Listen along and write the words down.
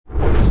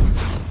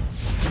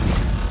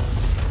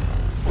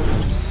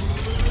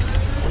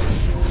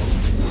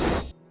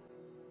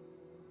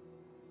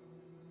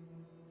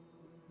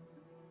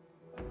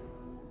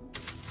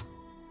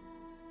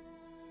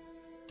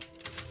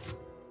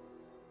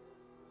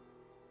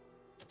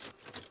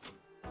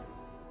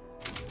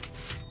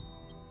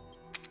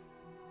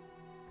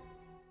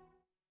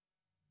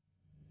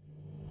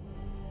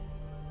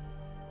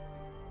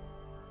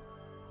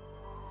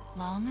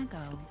Long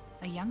ago,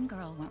 a young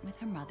girl went with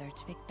her mother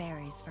to pick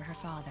berries for her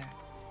father,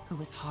 who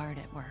was hard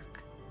at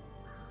work.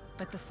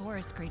 But the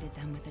forest greeted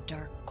them with a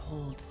dark,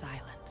 cold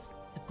silence,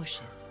 the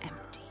bushes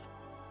empty.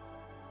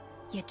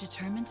 Yet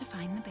determined to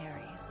find the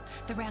berries,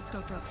 the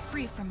rascal broke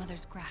free from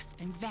Mother's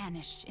grasp and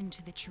vanished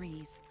into the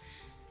trees.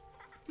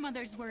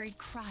 Mother's worried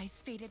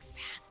cries faded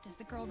fast as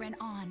the girl ran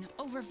on,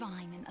 over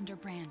vine and under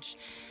branch,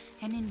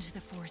 and into the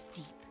forest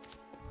deep.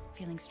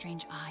 Feeling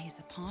strange eyes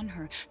upon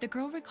her, the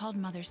girl recalled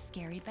Mother's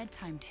scary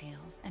bedtime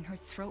tales, and her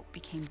throat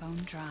became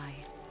bone dry.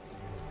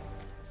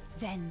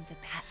 Then the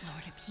Bat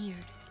Lord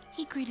appeared.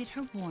 He greeted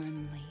her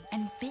warmly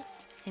and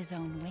bit his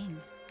own wing.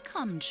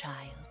 "Come,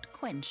 child,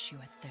 quench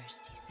your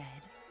thirst," he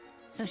said.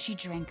 So she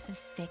drank the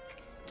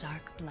thick,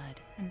 dark blood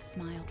and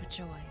smiled with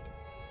joy.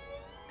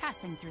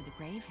 Passing through the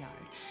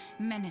graveyard,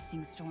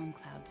 menacing storm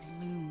clouds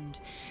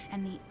loomed,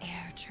 and the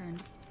air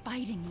turned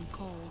bitingly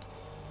cold.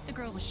 The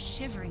girl was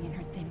shivering in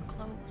her thin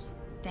clothes.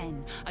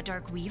 Then a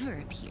dark weaver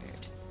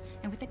appeared,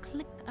 and with a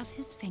click of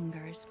his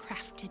fingers,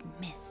 crafted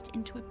mist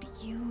into a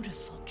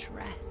beautiful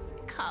dress.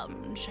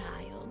 "Come,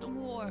 child,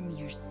 warm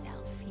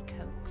yourself," he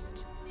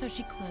coaxed. So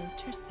she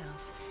clothed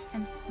herself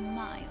and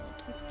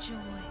smiled with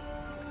joy.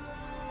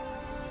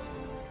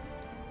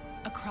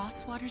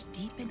 Across waters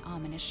deep and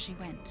ominous she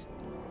went,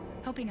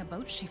 hoping a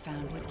boat she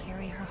found would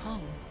carry her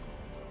home.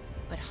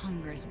 But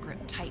hunger's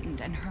grip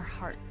tightened and her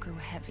heart grew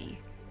heavy.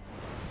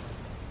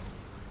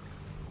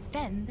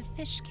 Then the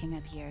Fish King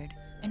appeared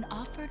and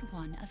offered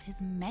one of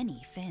his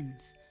many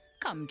fins.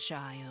 "Come,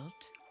 child,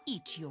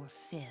 eat your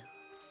fill."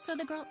 So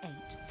the girl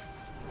ate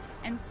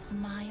and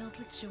smiled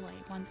with joy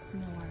once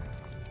more.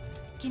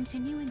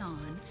 Continuing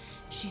on,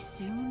 she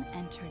soon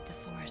entered the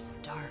forest's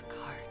dark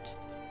heart.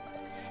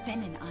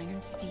 Then an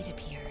iron steed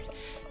appeared,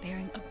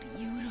 bearing a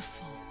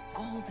beautiful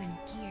golden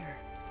gear.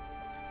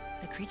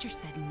 The creature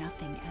said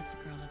nothing as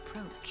the girl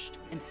approached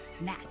and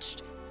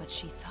snatched what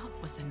she thought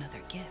was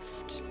another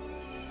gift.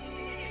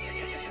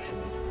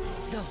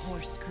 The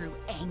horse grew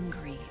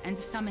angry and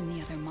summoned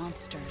the other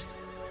monsters.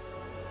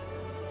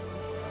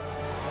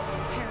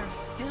 Terror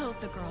filled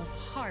the girl's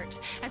heart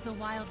as the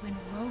wild wind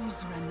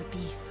rose around the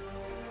beasts.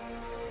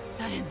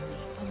 Suddenly,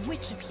 a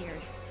witch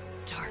appeared,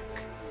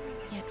 dark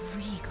yet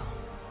regal.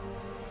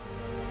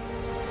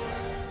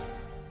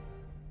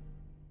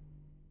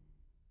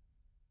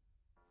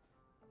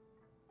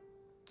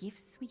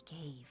 "Gifts we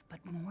gave,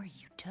 but more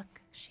you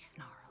took," she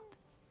snarled.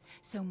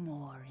 "So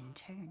more in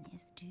turn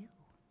is due."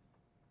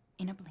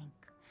 In a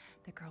blink,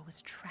 the girl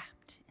was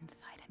trapped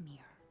inside a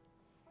mirror.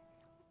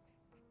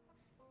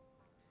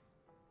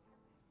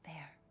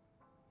 There.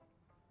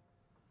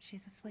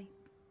 She's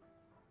asleep.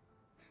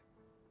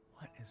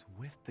 What is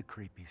with the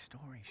creepy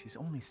story? She's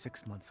only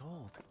 6 months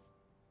old.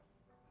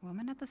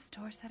 Woman at the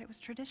store said it was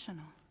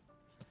traditional.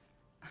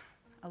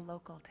 A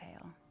local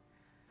tale.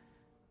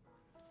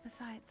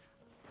 Besides,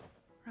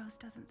 Rose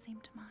doesn't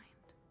seem to mind.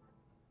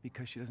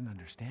 Because she doesn't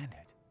understand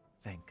it.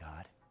 Thank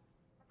God.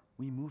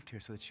 We moved here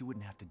so that she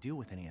wouldn't have to deal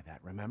with any of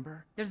that,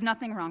 remember? There's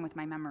nothing wrong with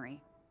my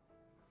memory.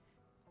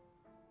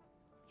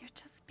 You're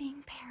just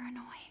being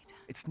paranoid.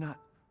 It's not...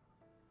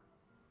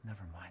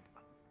 Never mind.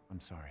 I'm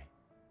sorry.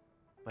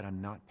 But I'm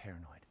not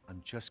paranoid.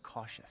 I'm just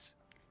cautious.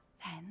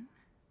 Then,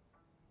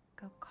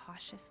 go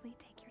cautiously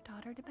take your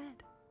daughter to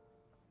bed.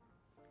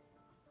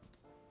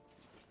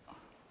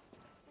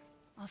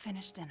 I'll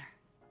finish dinner.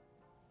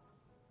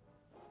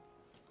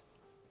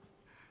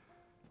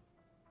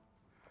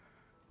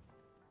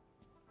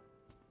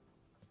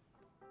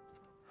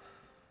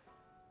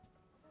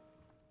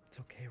 It's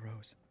okay,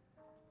 Rose.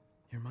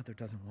 Your mother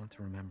doesn't want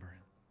to remember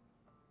it.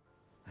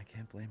 I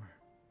can't blame her.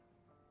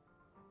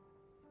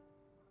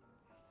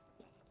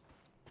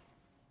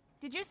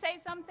 Did you say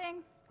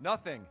something?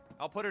 Nothing.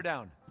 I'll put her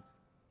down.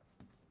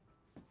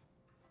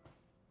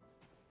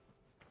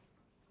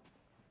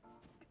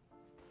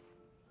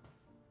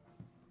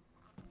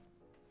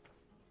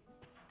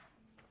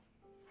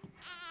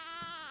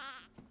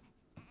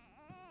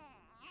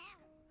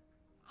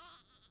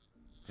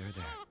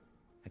 There.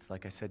 It's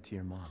like I said to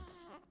your mom.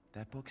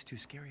 That book's too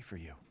scary for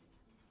you.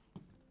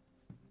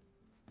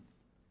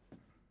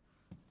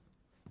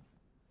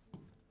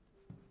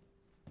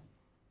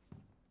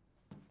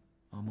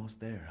 Almost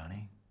there,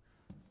 honey.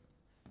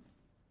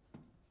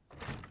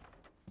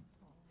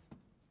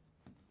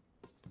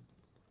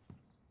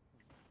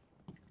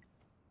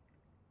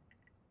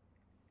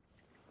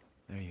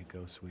 There you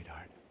go,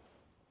 sweetheart.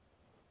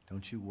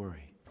 Don't you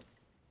worry.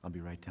 I'll be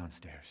right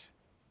downstairs.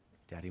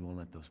 Daddy won't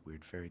let those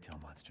weird fairy tale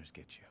monsters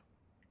get you.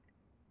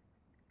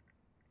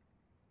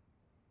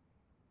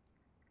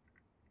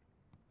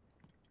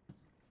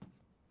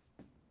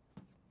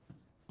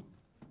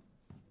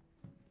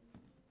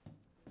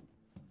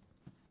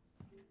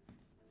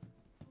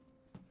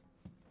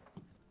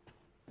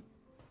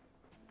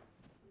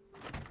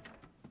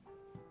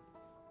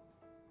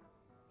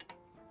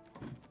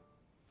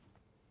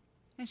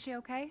 Is she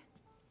okay?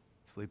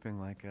 Sleeping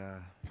like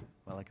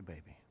like a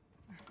baby.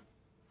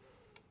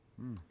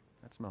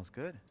 That smells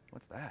good.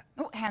 What's that?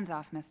 Oh, hands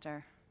off,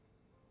 mister.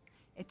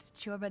 It's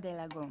ciorba de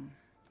legume.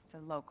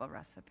 It's a local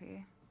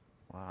recipe.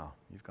 Wow,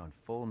 you've gone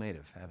full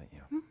native, haven't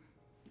you?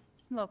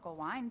 Local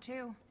wine,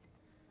 too.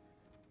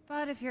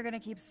 But if you're gonna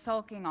keep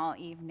sulking all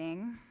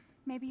evening,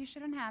 maybe you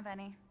shouldn't have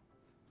any.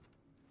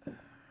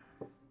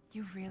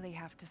 You really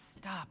have to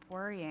stop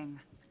worrying.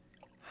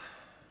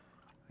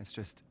 It's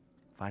just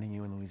finding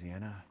you in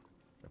Louisiana,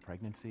 the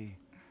pregnancy,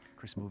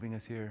 Chris moving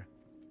us here,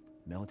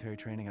 military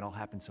training, it all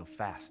happened so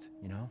fast,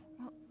 you know?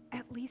 Well,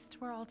 at least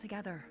we're all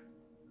together.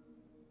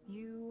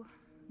 You,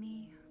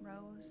 me,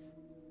 Rose.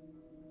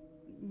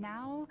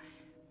 Now,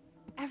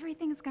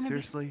 everything's gonna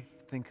Seriously?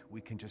 Think we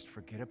can just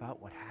forget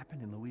about what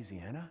happened in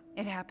Louisiana?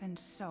 It happened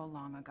so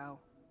long ago.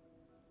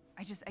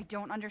 I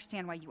don't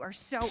understand why you are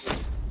so...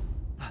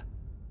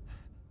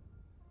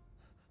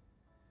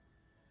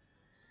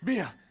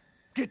 Mia!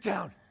 Get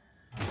down!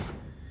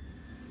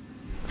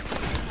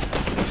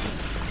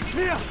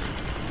 Mia!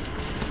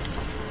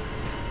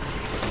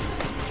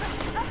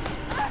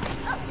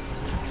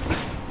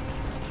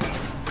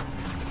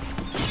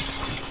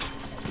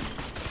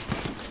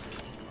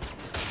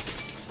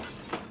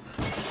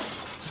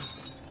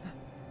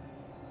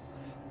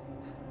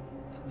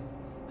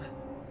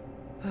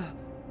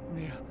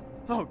 Mia.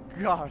 Oh,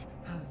 God.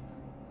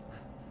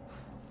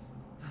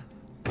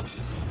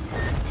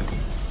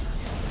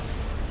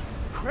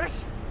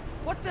 Chris?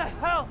 What the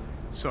hell?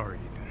 Sorry,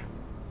 Ethan.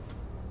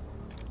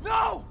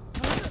 No!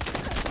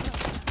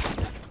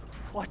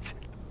 What?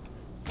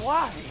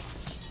 Why?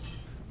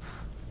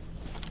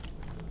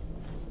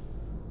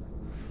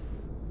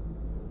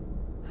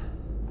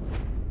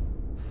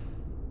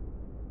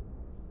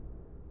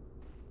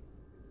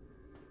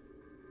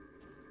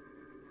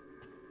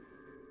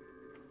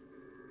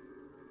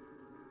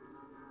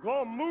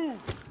 Go on, move!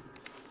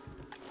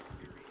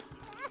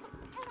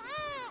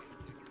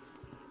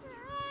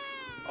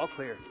 All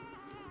clear.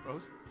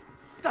 Rose?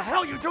 What the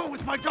hell are you doing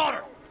with my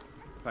daughter?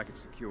 Package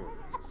secure,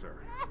 sir.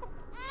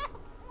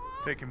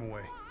 Take him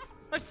away.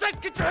 I said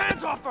get your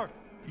hands off her!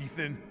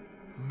 Ethan,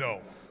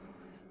 no.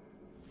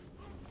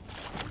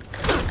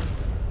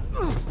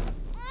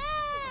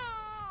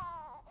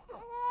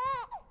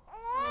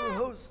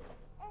 Rose.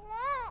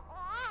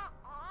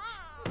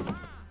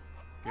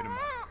 Get him out.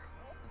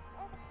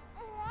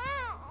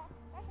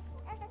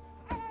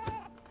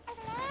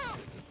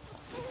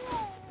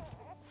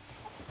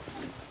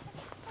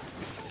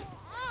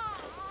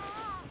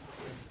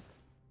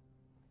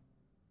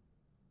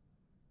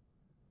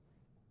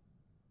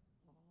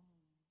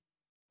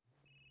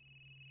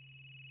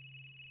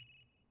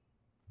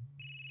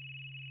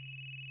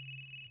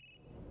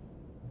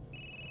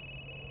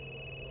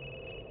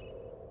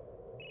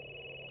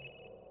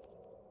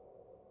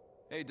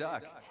 Hey,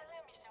 Doc. Hello,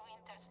 Mr.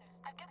 Winters.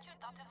 I've got your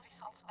daughter's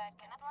results back,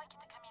 and I'd like you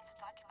to come in to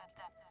talk about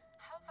them.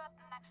 How about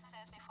next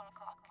Thursday, 4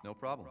 o'clock? No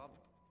problem.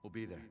 We'll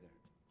be there.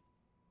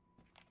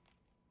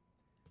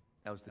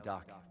 That was the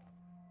doc.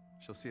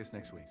 She'll see us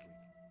next week.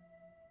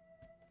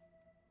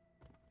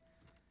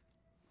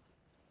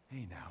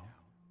 Hey, now.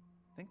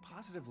 Think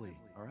positively,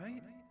 all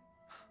right?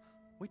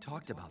 We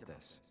talked about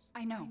this.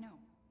 I know.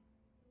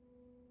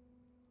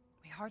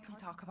 We hardly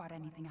talk about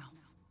anything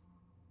else.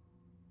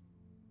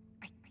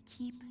 I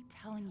keep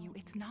telling you,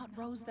 it's not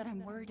Rose that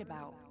I'm worried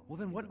about. Well,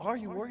 then what are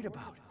you worried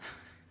about?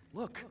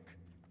 Look,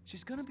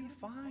 she's gonna be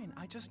fine.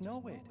 I just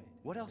know it.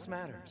 What else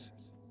matters?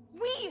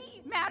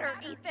 We matter,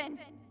 Ethan!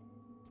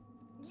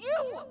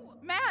 You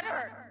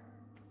matter!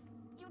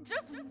 You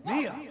just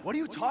Mia, what are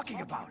you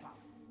talking about?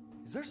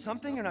 Is there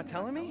something you're not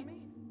telling me?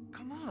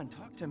 Come on,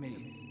 talk to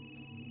me.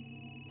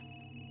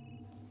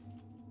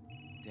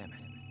 Damn it.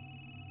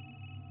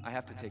 I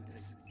have to take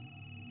this.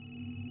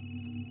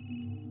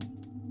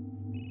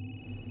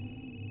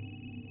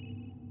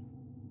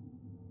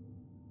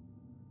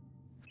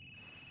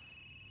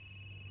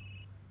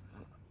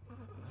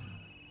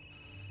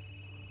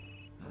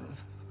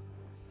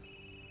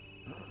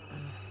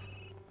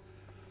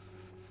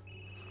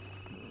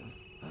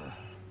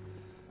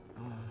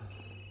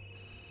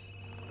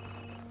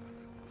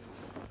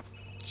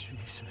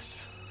 Jesus.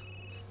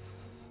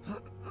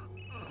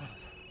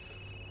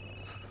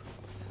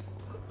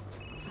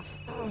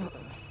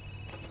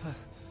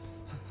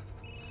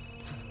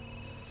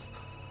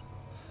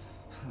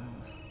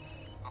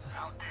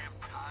 About damn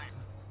time.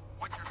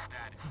 What's your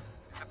status?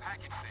 Is the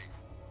package safe?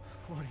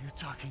 What are you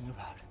talking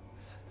about?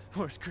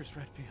 Where's Chris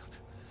Redfield?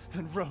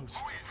 And Rose? Who is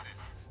this?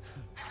 This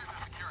is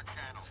a secure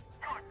channel.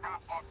 You're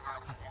not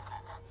authorized.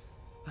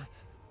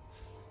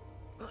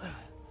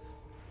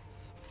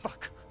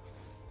 Fuck.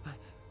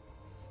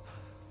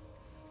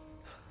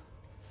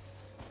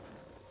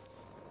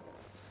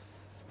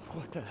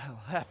 What the hell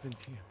happened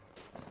here?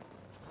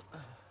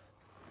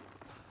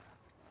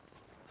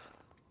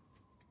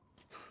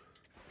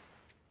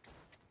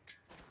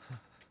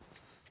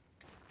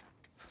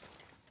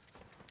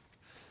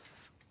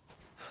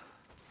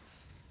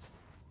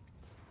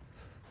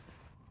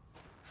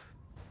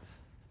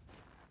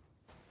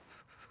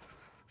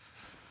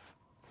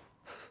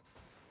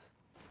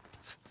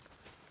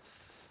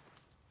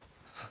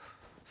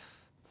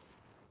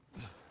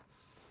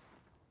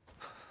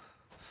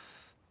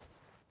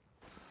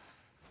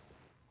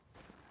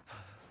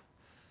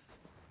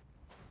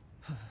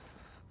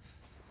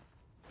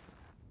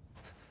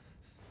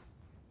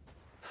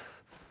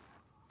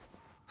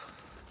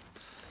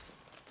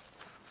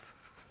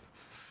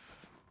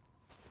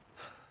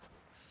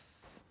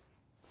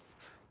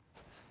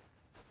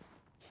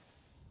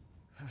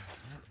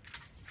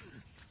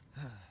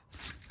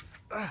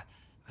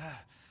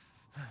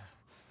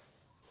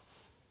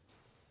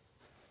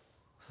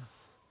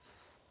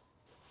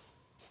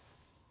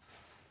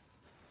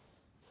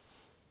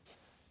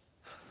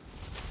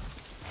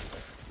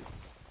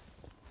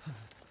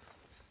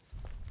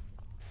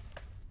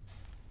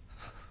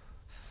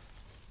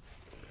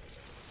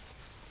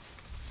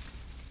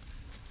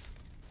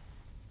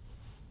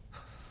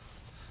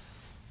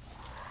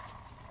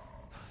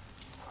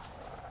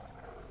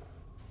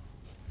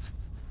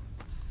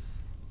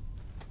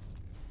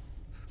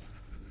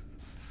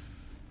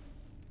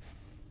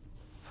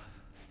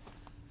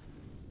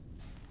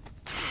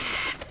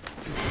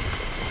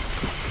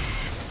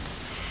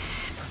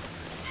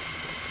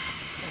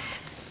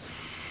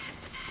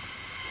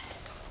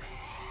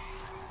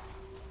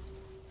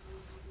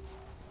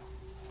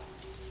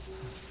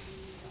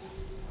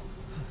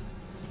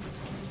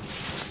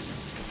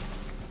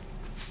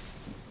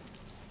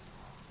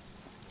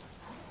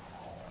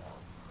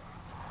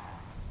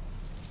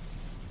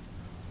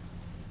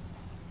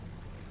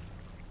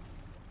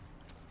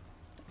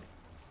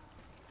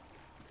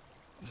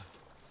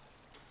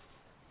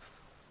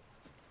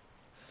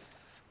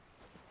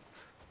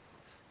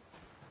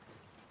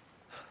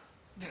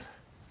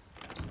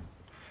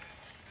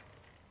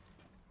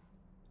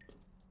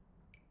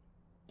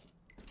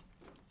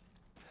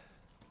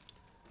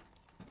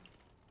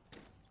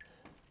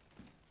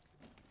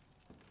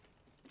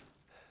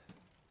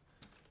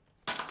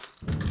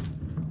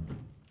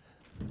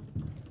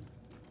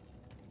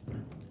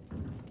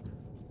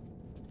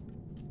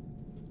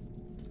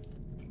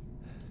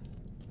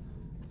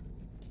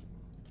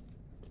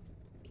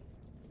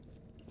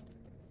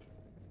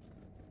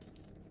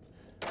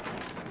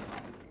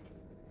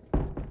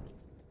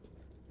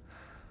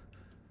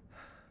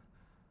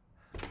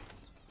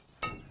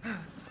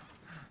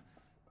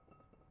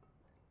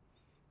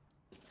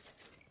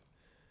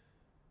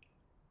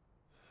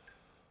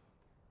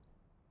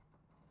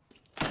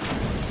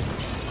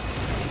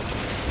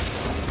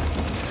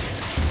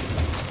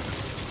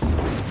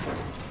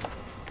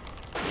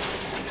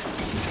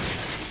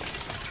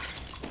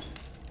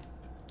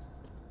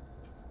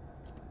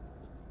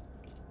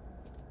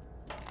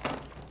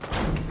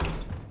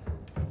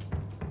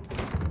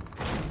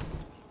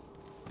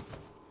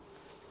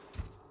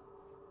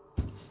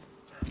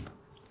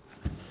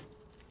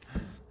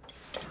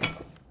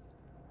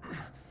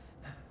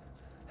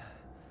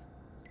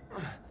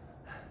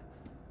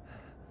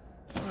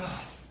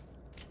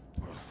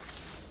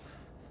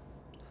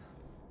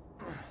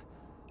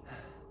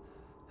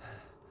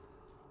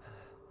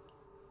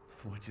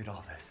 What did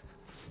all this?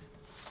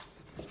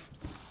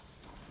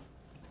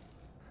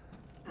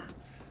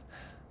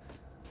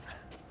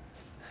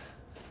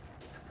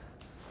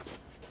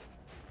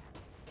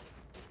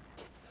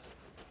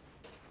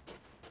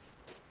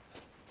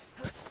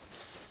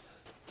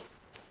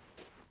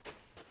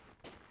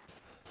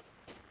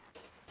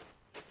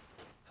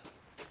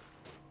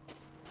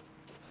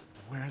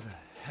 Where the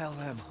hell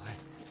am I?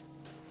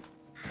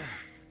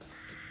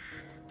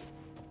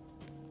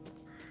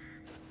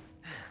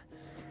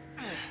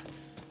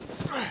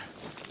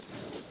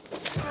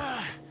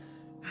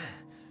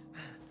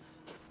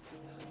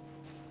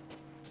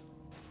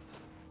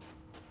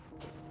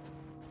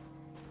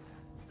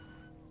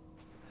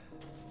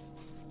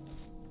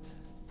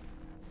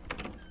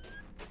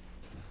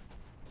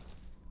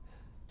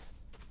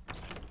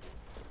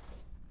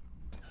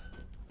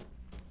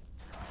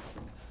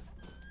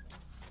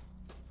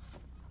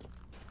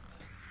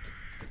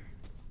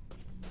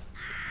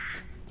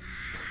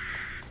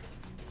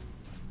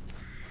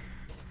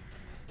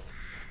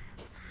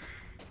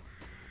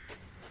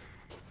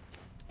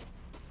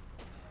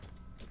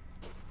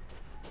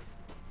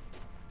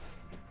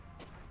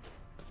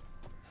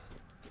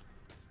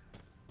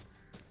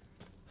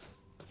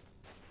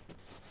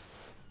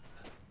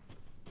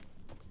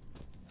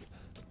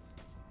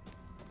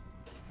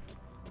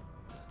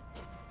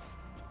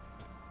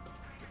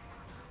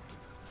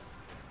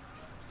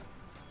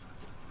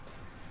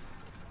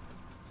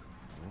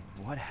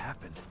 What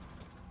happened?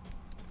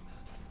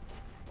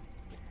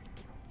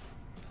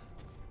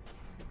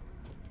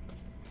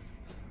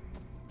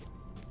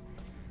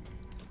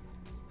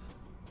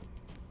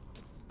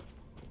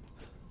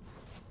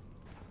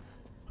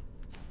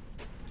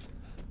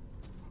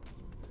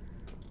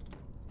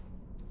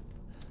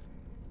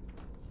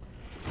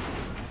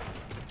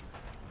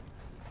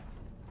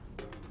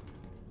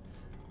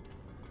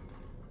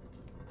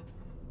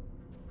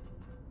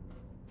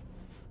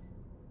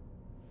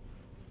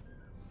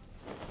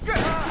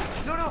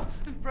 No!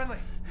 Friendly!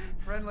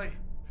 Friendly!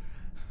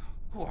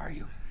 Who are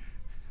you?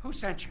 Who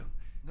sent you?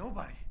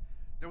 Nobody.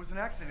 There was an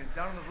accident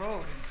down on the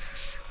road and...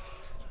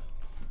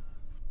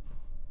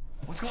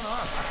 What's going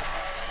on?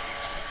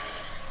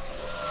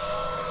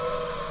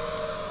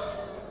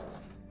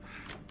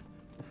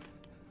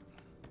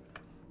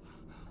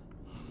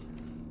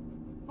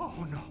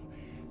 Oh, no.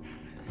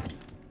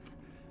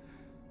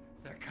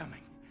 They're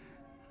coming.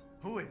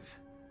 Who is?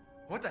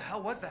 What the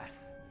hell was that?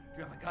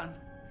 You have a gun?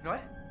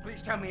 What?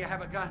 Please tell me you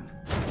have a gun.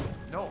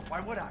 No, why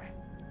would I?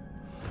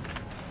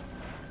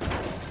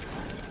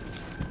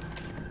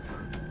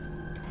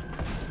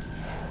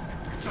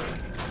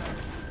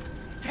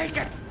 Take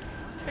it!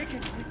 Take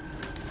it!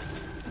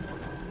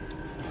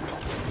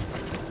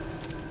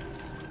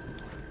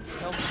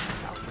 Tell me.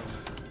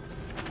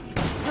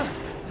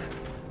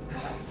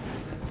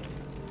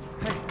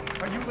 Hey,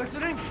 are you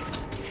listening?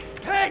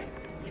 Hey!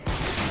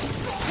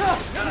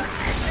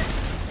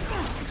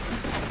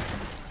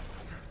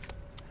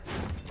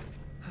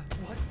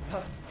 What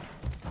the?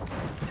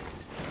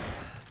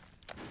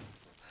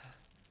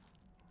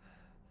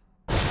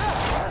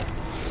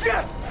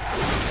 Shit!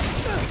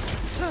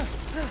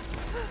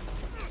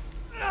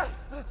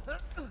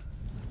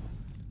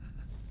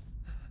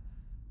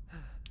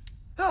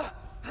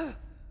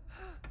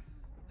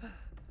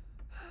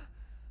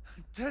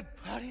 Dead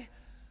body?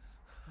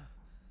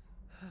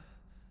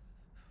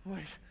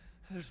 Wait,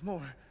 there's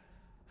more.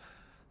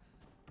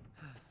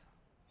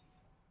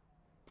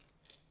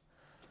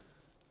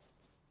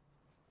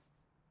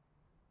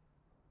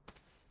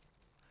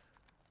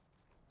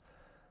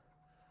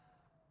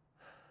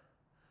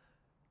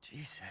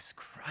 Jesus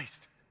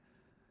Christ.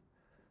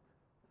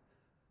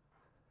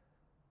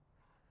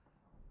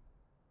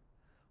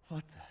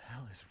 What the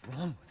hell is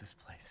wrong with this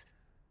place?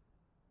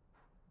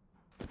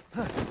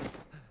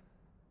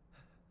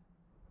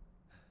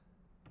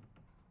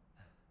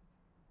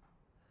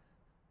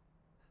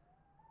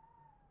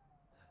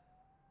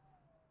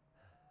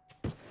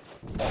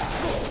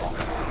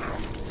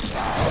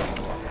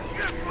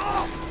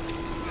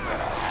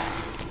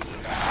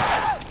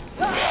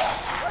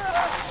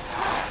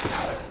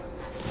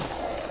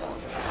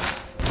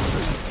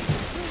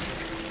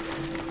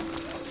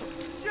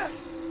 Shit!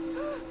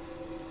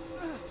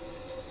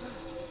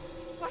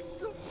 What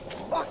the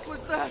fuck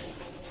was that?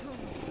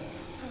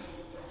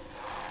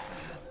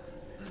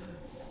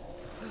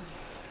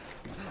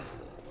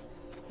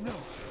 No.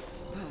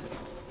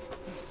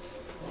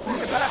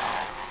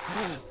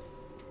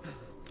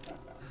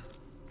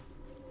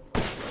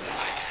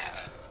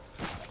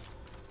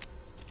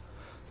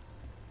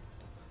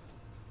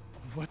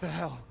 What the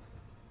hell?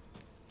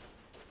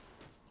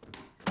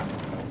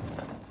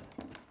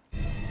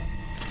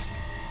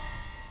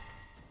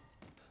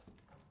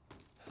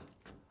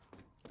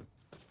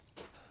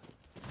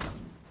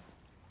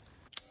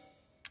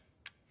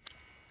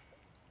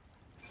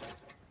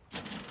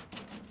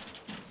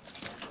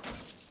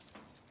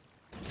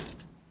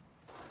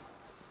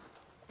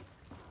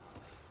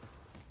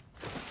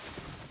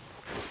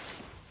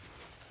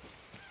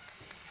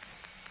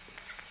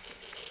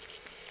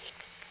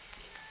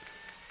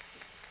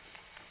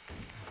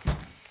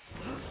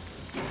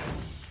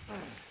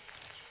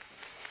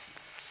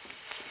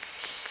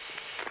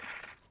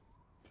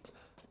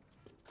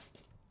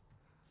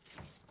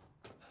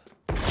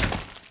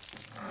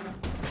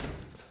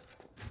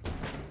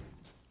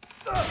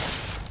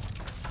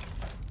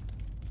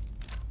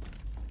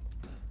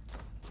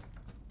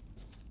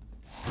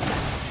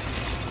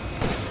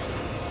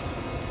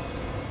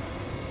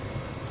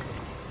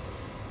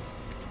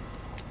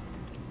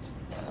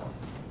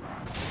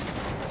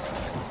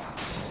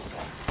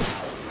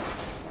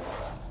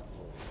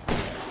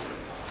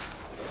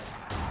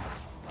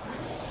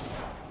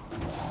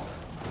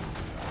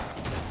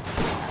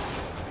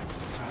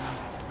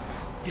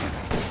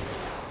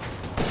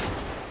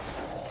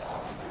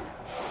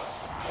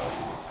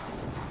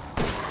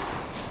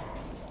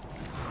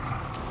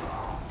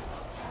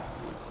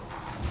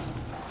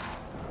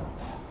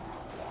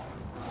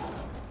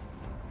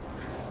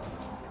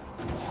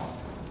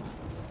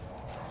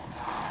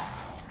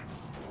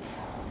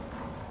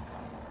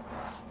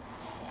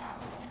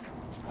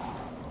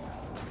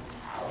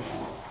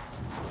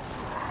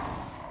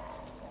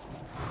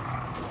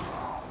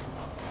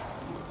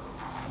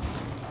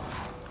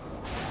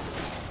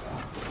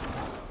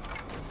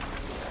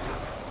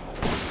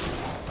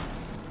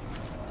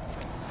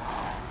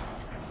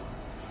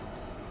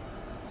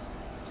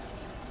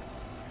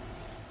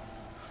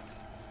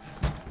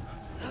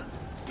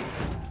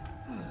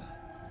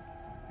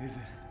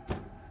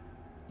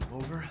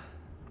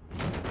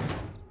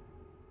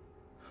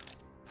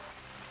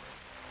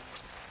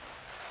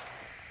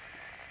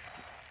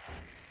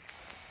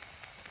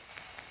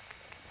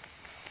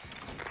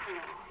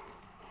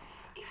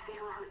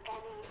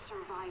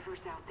 survivors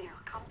out there.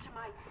 Come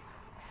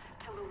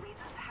to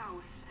Louisa's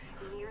house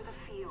near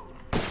the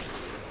fields.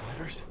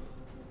 Fighters?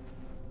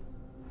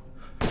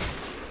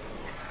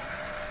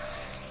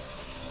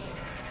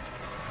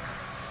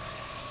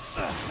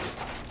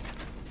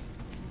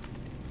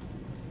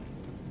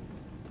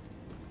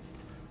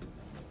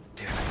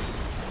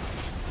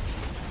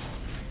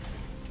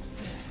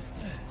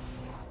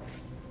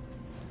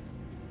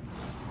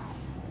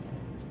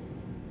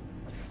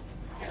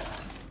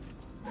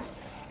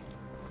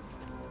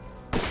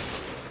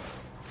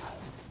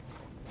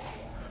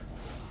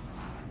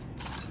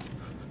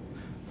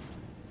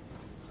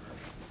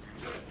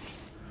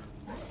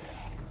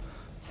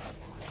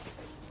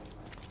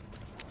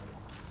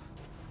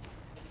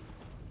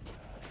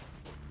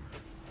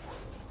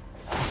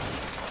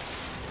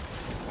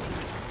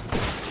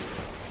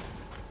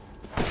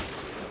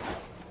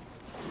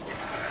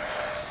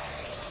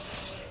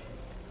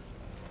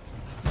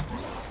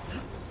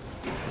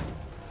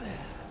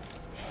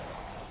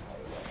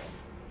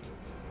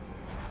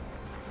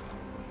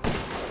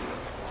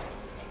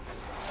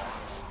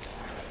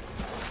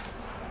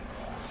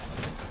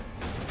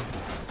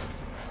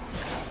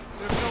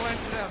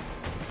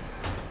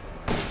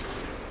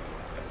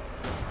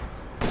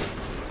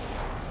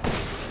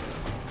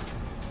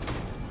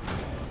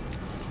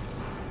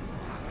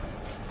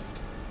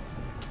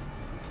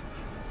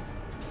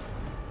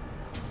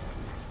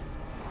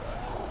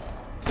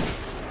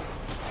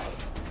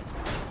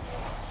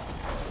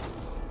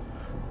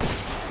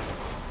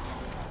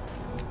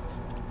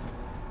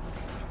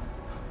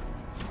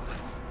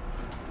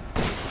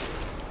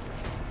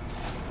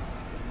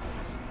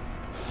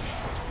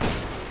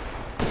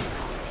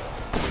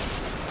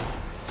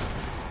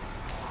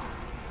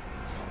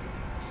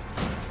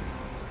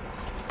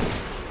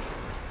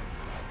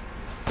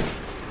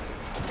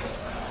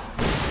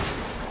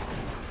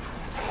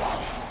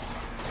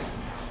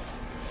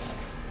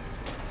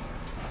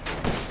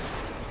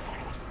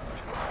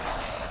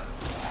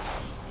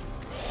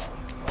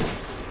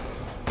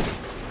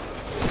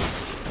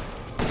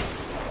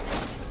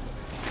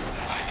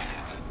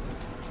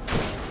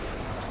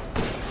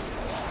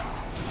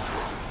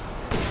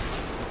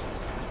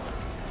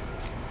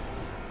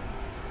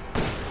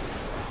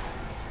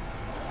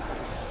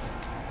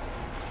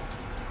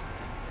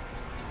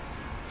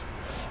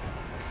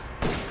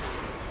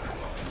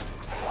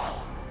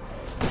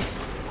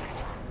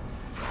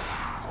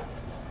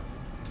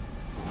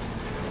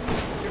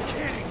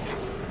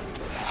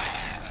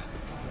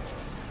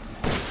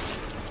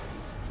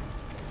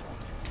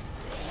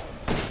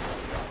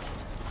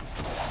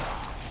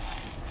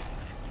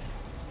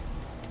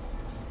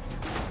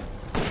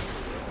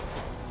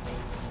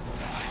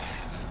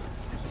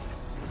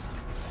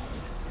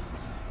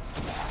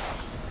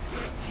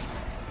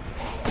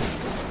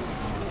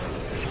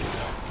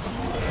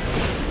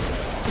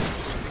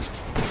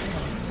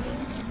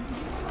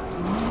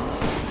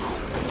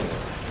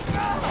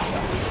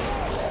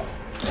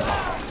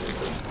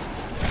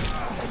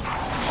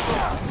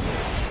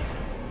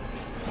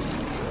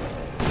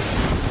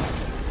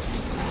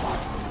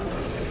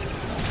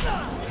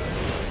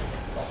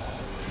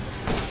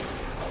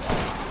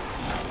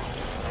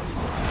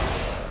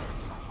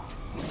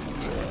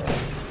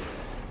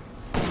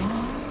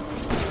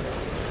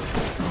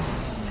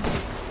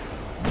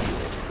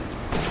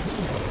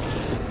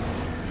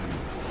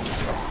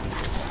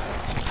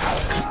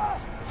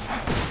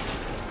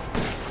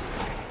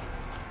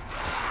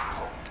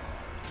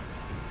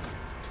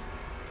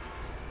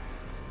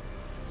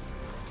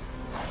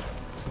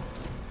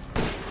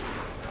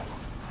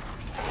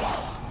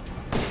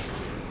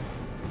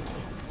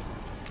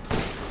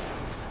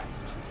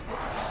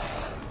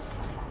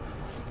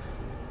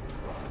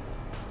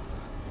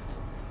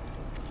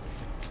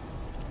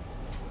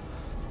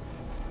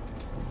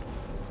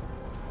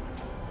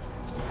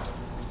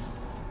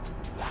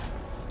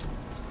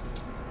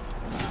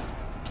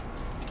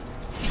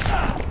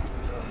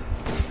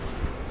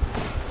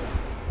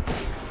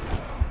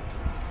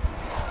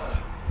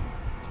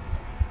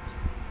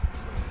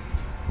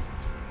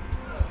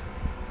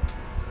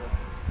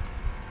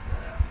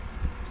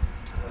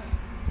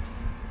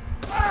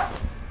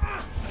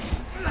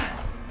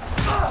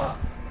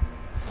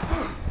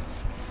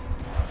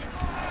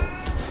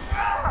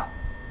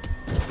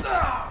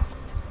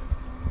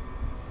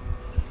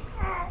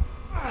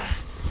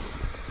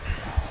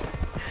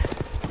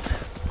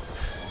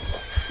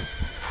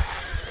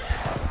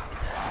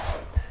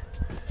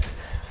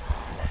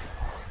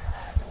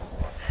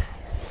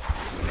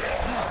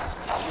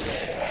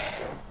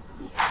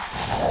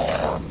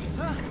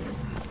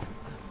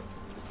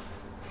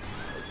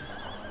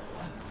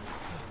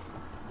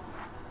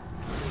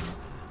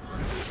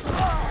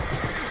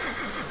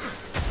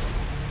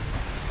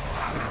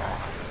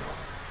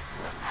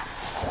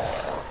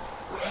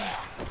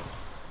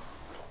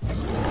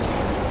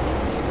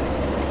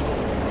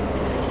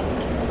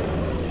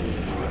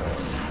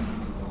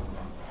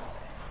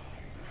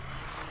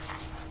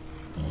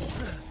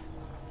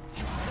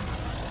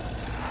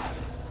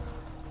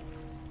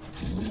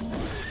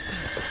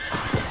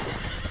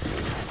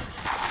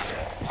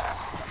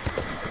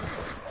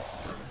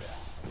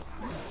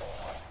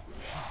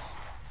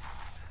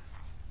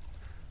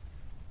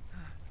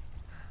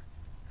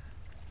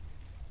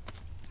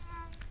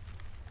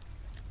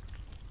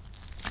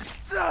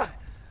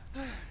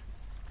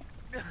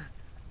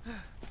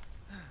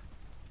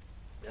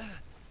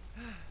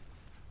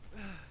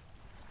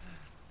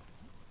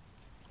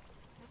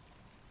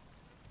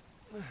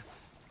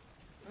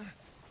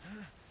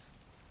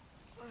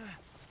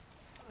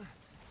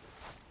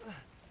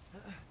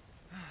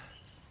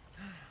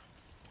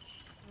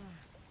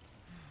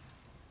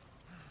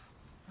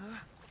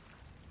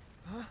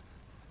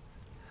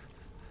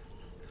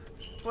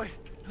 Wait,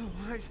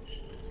 wait.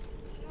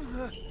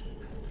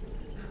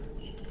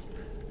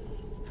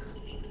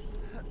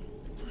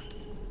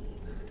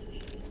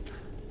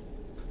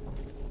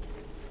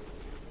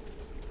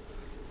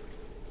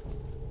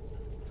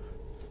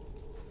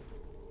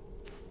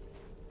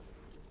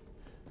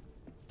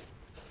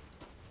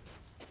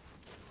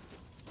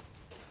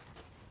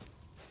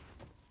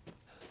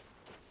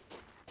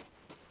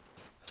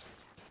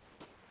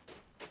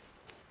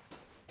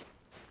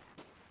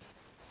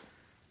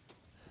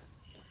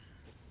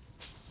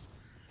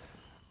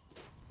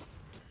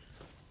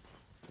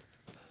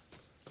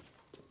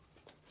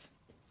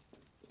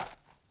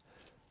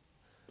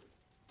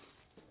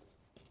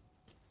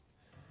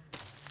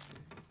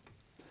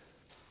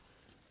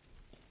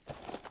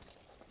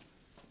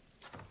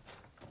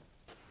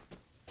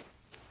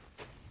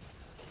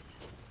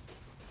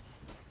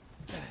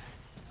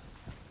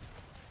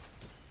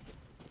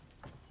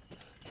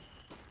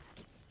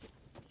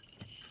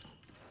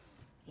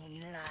 In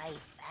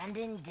life and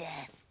in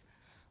death,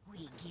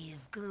 we give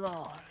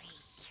glory.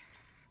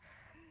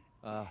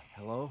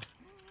 Hello?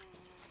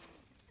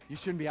 You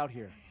shouldn't be out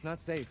here. It's not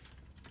safe.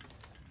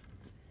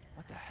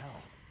 What the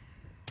hell?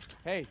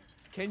 Hey,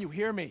 can you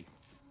hear me?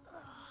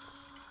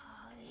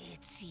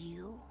 It's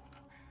you,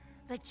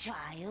 the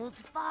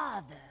child's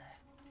father.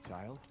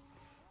 Child?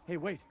 Hey,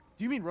 wait.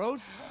 Do you mean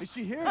Rose? Is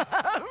she here?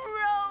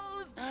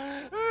 Rose!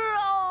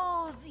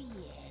 Rose,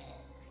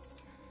 yes.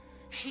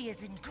 She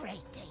is in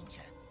great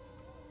danger.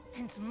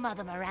 Since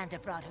Mother Miranda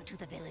brought her to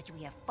the village,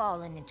 we have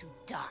fallen into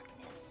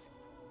darkness.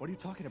 What are you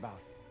talking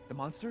about? The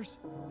monsters?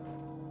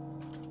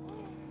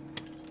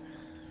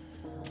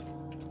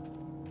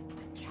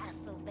 The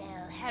castle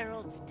bell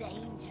heralds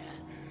danger.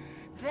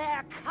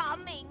 They're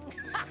coming!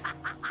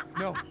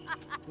 No.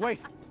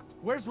 Wait.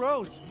 Where's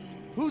Rose?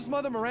 Who's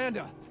Mother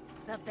Miranda?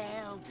 The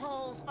bell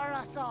tolls for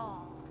us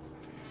all.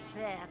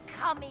 They're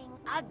coming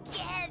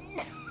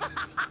again!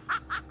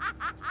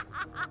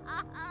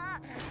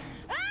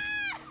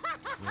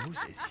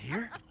 Rose is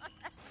here?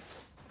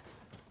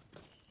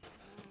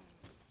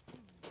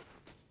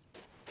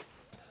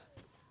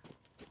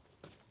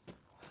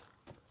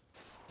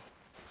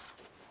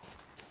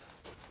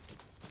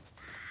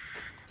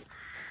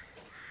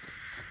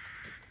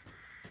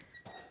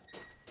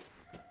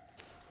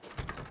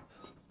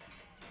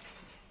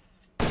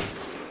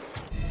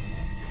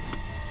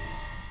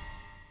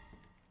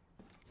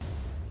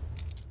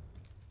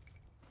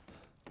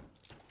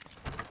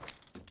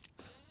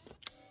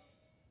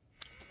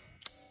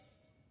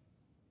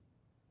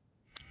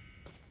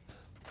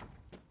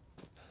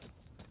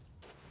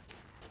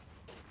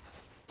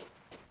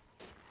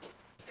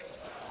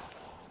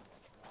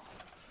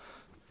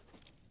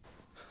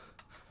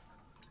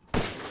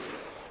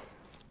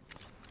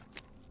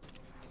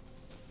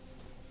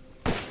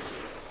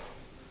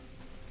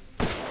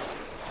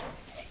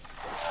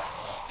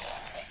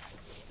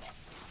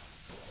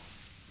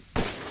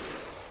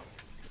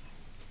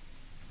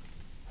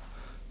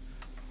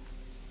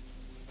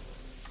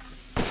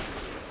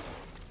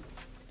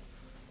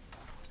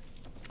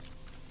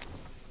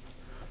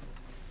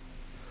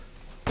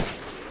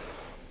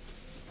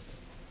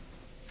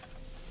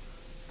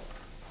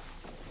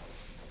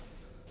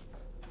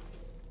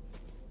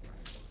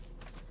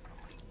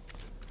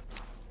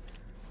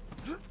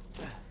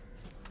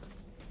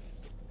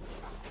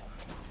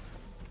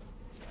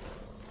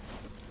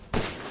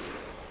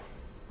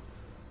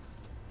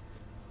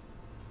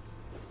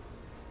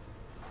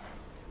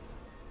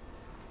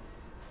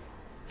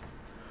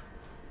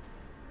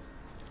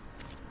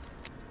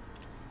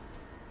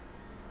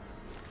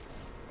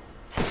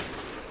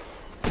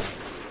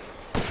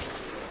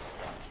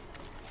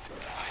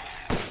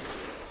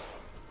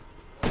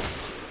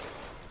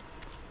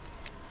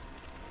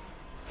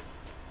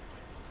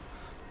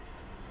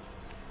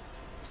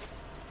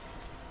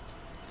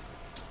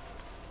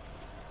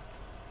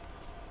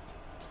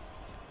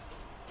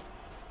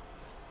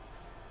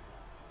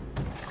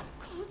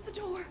 Close the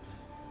door.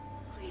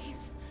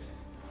 Please.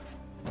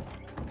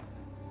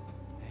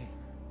 Hey,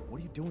 what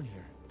are you doing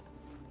here?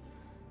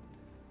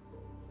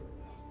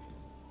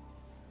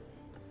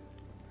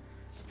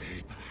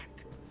 Stay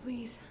back.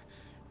 Please,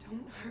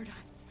 don't hurt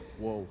us.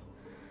 Whoa.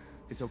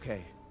 It's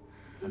okay.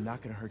 I'm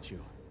not gonna hurt you.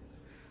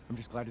 I'm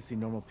just glad to see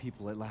normal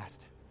people at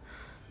last.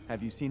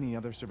 Have you seen any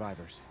other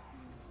survivors?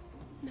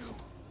 No.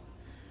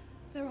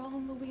 They're all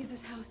in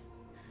Louise's house.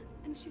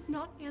 And she's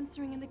not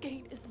answering and the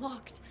gate is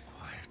locked.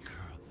 Quiet girl.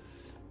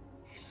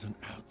 He's an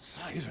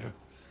outsider.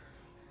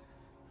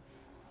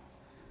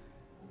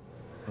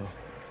 Oh.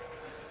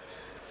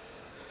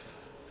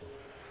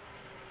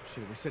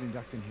 Shit, we're sitting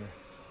ducks in here.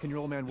 Can your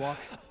old man walk?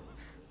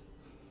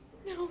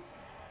 No.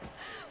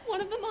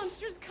 One of the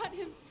monsters cut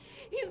him.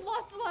 He's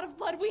lost a lot of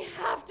blood. We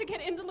have to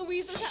get into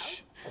Louise's house.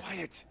 Shh,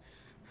 quiet.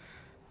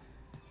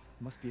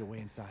 Must be a way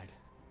inside.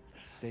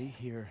 Stay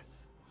here,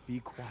 be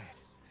quiet,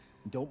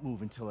 and don't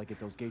move until I get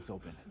those gates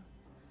open.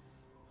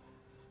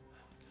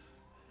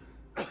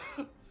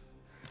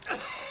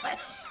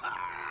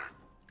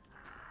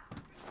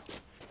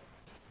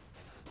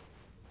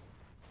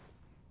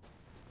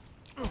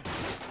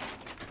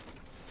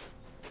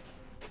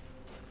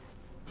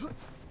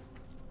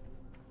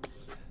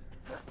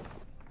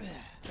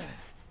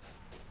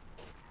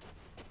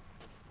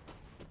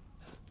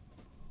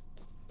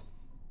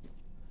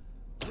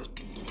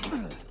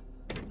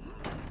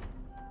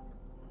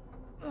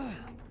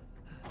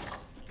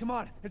 come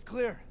on, it's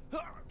clear.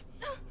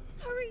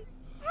 Hurry!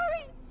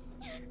 Hurry!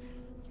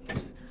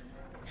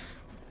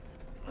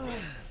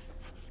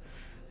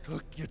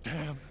 Took your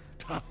damn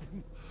time.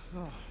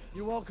 Oh,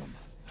 you're welcome.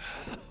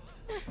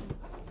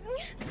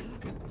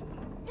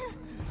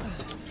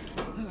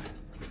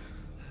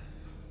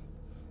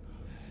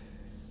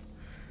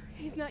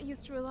 He's not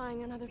used to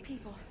relying on other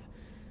people.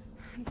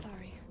 I'm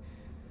sorry.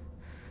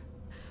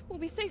 We'll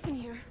be safe in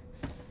here,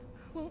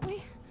 won't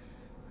we?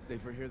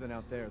 Safer here than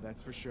out there,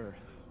 that's for sure.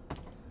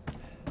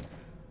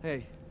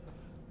 Hey,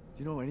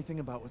 do you know anything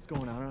about what's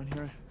going on around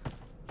here?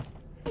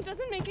 It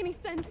doesn't make any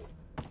sense.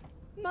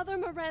 Mother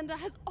Miranda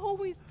has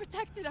always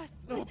protected us.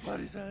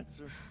 Nobody's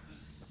answer.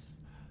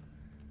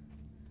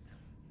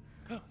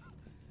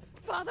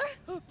 Father?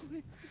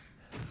 We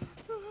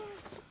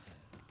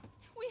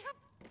have...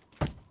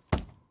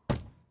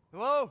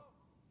 Hello?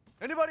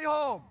 Anybody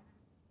home?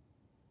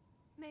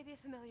 Maybe a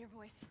familiar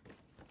voice.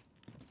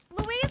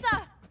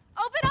 Louisa!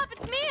 Open up!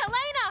 It's me,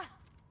 Elena!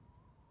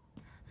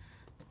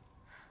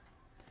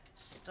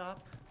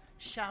 Stop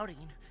shouting.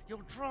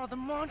 You'll draw the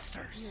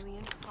monsters.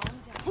 Julian, calm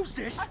down. Who's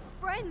this? A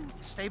friend!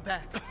 Stay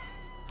back.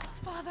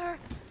 Father!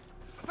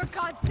 For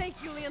God's sake,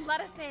 Julian, let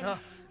us in.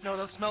 No,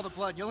 they'll smell the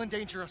blood. You'll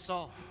endanger us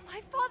all.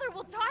 My father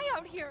will die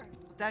out here.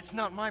 That's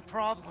not my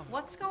problem.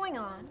 What's going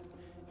on?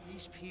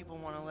 These people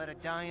want to let a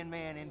dying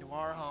man into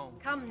our home.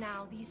 Come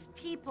now, these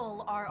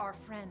people are our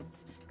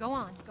friends. Go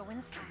on, go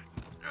inside.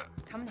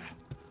 Come now,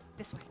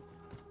 this way.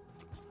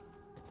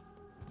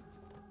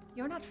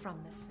 You're not from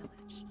this village.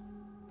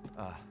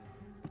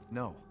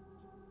 No.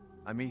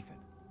 I'm Ethan.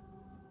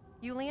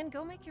 Julian,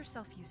 go make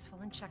yourself useful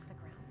and check the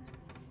grounds.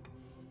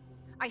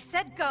 I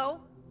said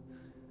go!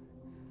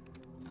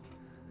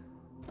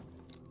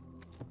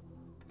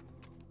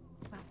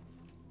 Well,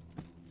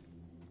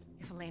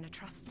 if Elena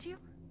trusts you,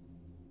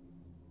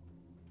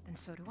 then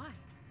so do I.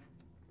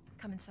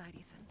 Come inside,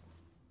 Ethan.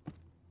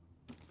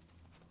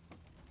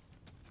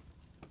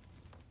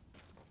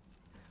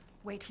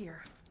 Wait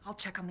here. I'll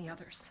check on the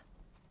others.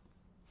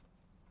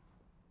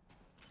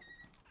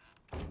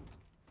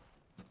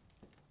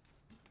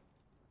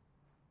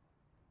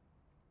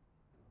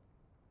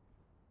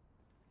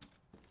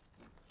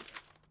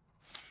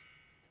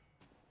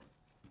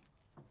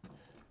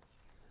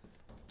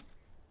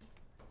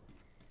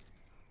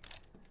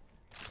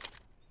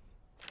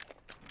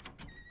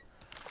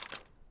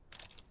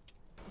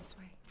 This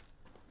way.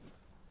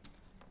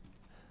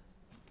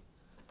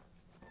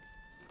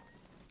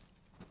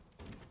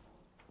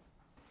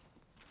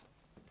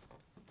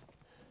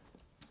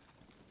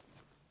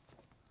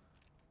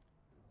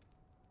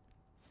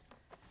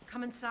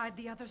 Come inside,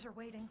 the others are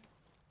waiting.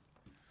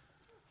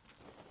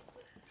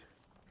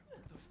 What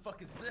the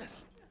fuck is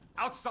this?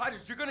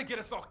 Outsiders, you're gonna get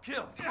us all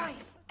killed. Quiet,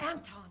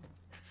 Anton.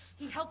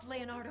 He helped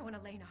Leonardo and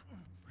Elena.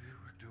 We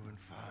were doing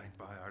fine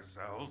by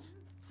ourselves.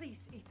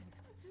 Please, Ethan,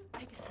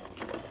 take a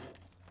seat.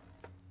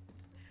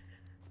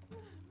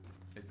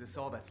 Is this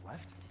all that's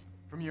left?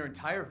 From your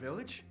entire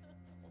village?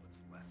 All that's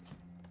left?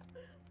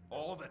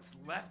 All that's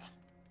left?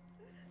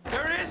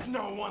 There is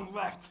no one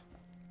left!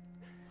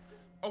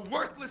 A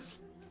worthless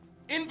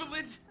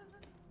invalid,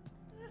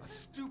 a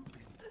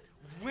stupid,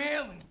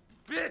 wailing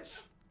bitch,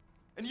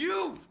 and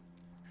you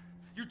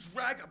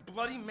drag a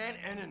bloody man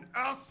and an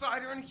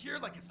outsider in here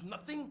like it's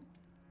nothing,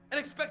 and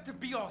expect to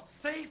be all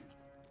safe?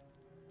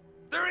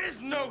 There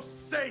is no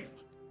safe!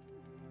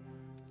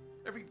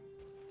 Every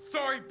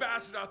sorry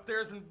bastard out there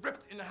has been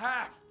ripped in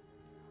half.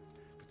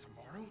 But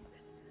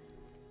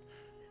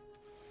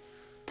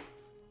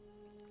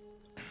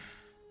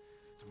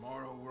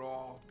tomorrow we'll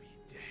all be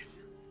dead.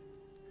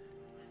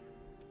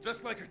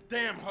 Just like her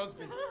damn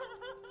husband.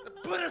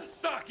 Put a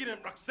sock in it,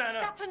 Roxana!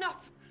 That's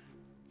enough!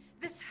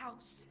 This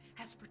house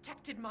has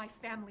protected my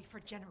family for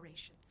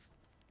generations.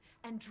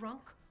 And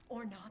drunk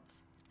or not,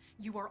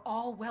 you are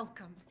all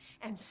welcome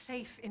and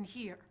safe in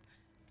here.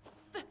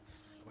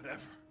 Whatever.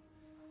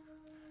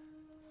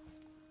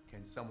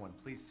 Can someone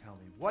please tell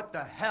me what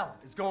the hell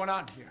is going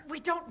on here? We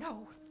don't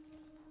know.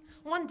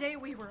 One day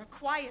we were a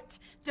quiet,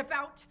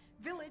 devout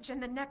village,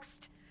 and the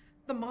next,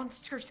 the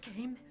monsters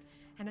came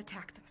and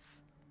attacked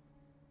us.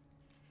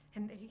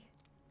 And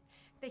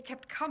they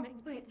kept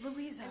coming. Wait,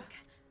 Louisa.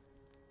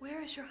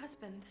 Where is your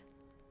husband?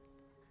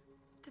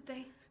 Did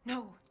they?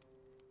 No.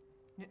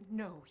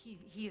 No,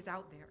 he is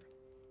out there.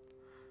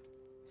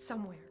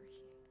 Somewhere.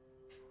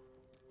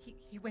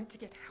 He went to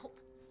get help.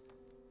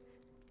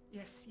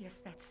 Yes,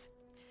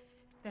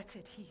 that's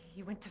it.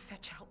 He went to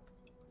fetch help.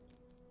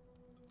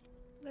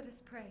 Let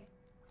us pray.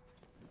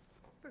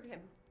 For him.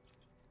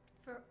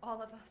 For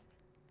all of us.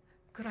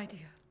 Good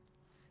idea.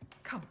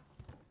 Come.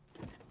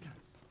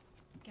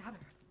 Gather.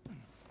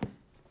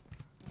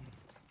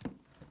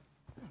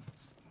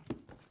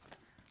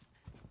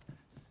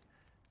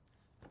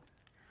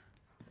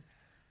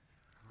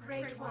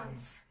 Great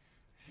ones,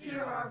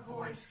 hear our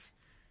voice.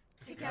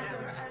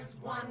 Together as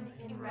one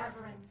in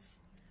reverence,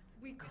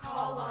 we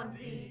call on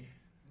thee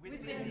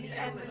within the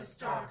endless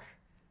dark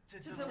to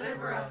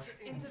deliver us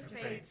into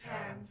fate's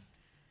hands.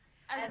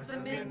 As the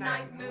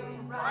midnight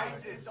moon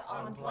rises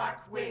on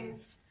black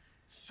wings,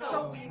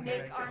 So we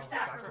make our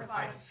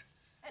sacrifice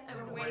and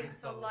await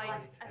the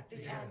light at the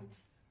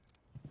end.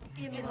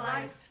 In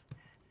life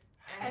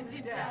and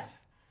in death,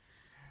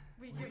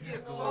 we give you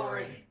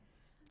glory,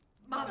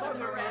 Mother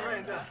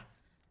Miranda.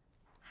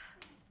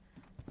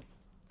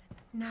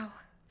 Now,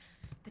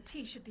 the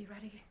tea should be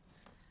ready.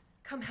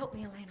 Come help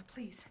me, Elena,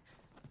 please.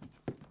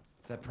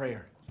 That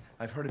prayer,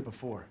 I've heard it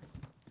before.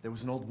 There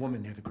was an old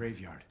woman near the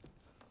graveyard.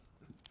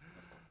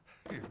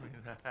 You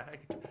mean the hag?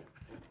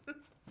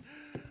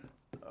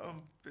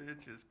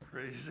 Bitch is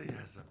crazy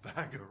as a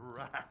bag of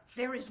rats.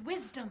 There is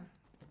wisdom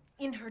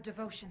in her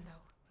devotion,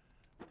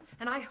 though.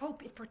 And I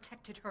hope it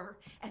protected her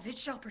as it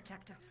shall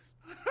protect us.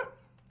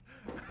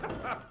 What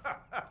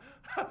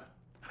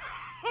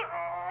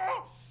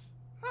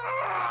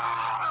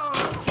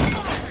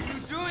are you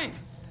doing?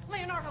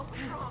 Leonardo,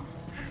 what's wrong?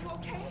 Are you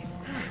okay?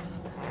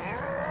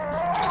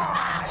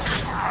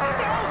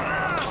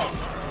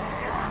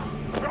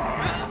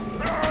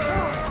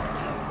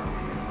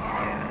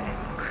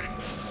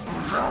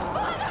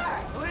 Father!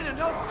 Elena,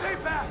 no, stay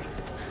back!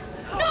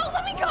 No,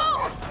 let me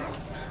go!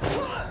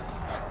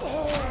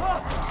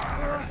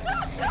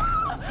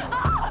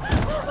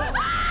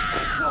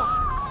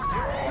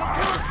 You'll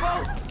kill us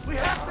both! We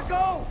have to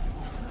go!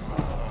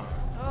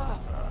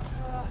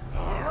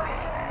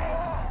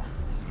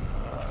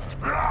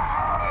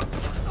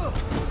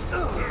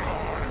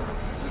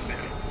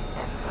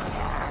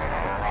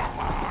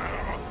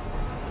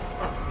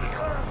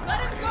 Let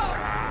him go!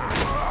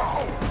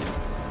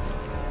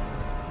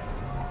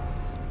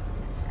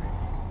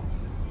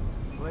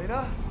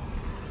 Elena?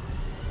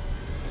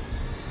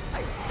 I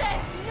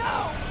said no!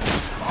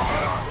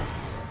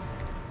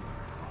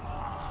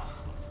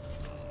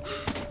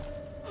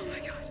 Oh my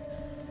God.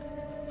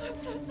 I'm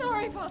so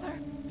sorry, Father.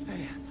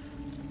 Hey,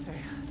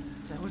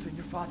 that wasn't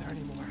your father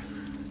anymore.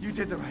 You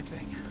did the right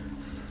thing.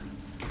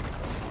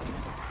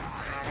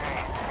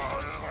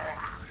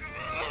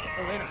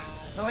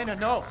 Elena,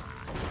 no!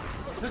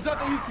 There's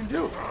nothing you can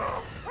do!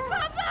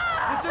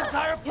 Papa! This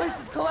entire place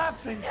is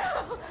collapsing!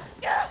 No!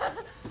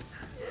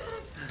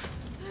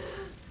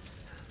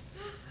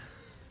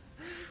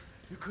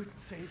 You couldn't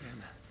save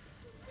him.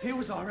 He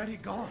was already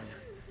gone.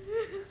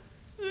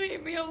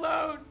 Leave me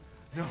alone.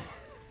 No,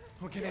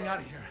 we're getting out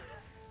of here.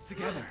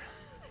 Together.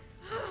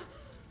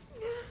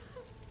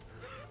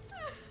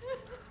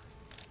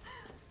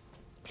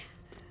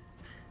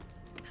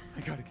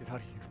 I gotta get out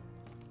of here.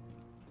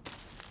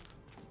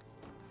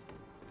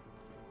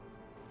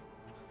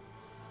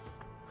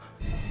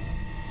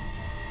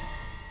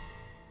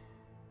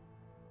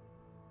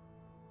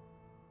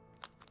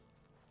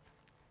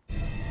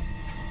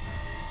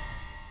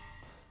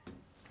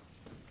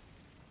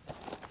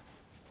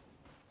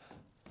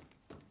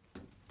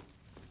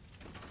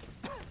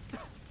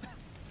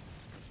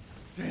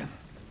 Damn,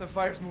 the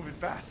fire's moving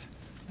fast.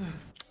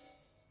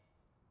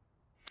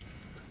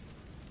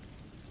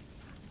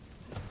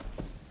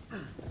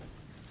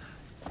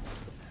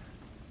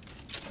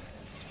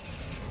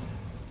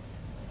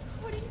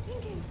 What are you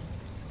thinking?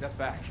 Step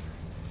back.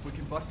 We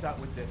can bust out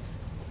with this.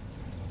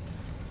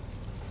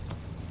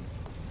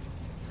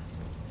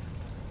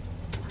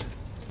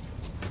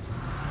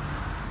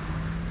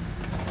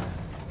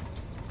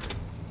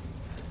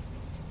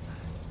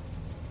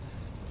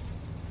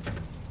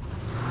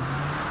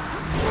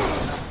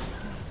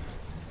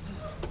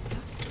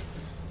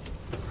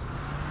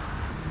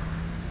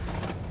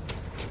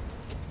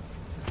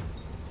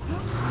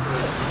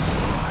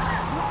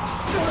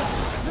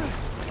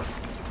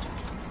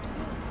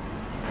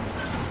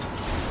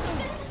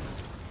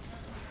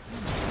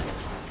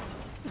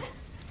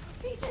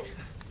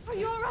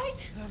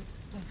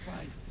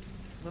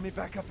 Let me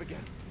back up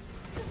again.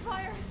 The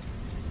fire.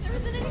 There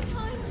isn't any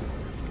time.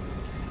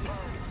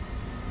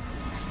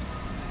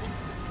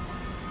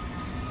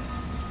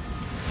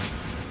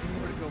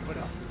 Nowhere to go but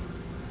up.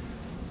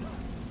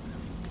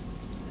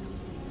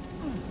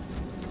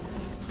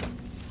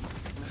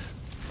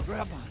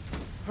 Grab on.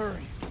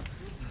 Hurry.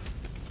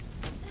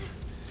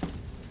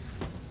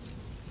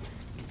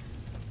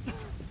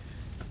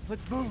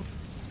 Let's move.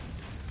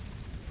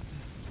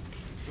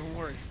 Don't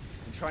worry.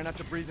 And try not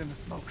to breathe in the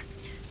smoke.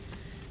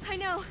 I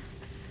know.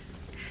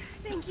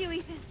 Thank you,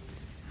 Ethan.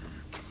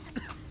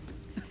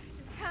 You're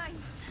kind.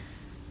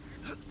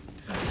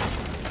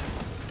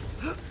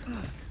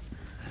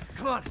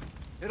 Come on.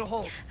 It'll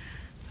hold.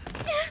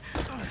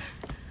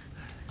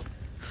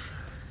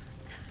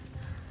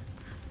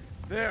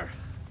 There.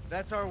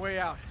 That's our way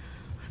out.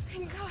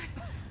 Thank God.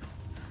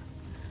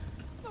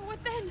 But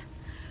what then?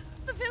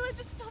 The village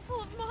is still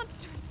full of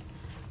monsters.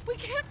 We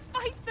can't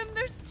fight them.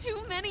 There's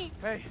too many.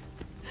 Hey.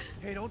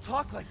 Hey, don't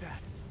talk like that.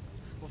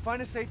 We'll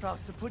find a safe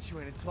house to put you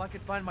in until I can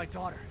find my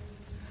daughter.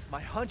 My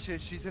hunch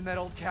is she's in that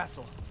old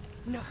castle.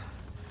 No.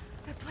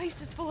 That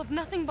place is full of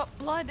nothing but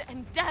blood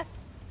and death.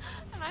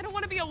 And I don't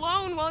want to be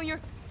alone while you're...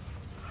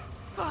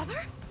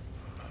 Father?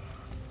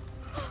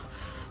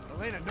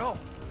 Elena, no.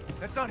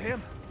 That's not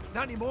him.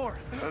 Not anymore.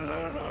 He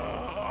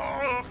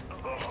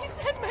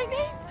said my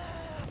name.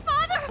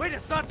 Father! Wait,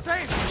 it's not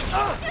safe!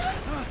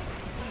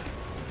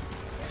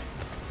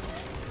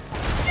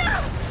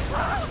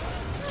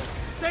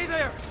 Stay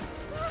there!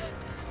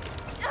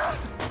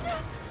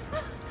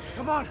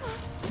 Come on,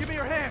 give me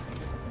your hand!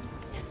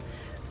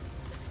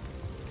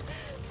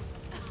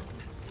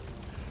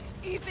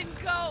 Ethan,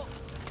 go!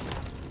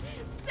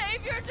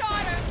 Save your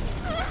daughter!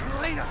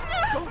 Elena,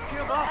 don't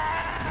give up!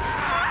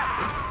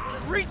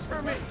 Reach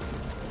for me!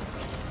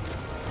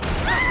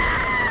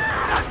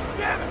 God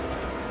damn it!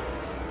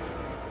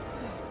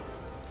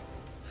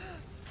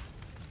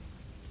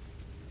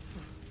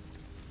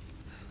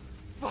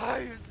 Why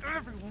is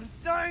everyone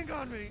dying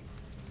on me?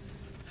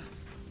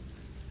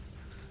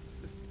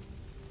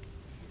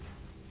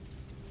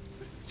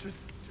 This is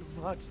just too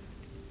much.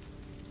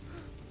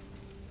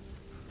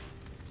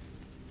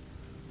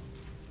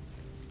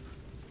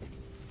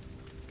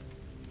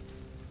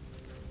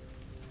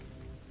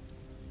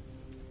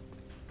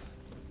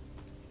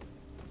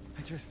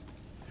 I just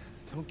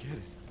don't get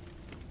it.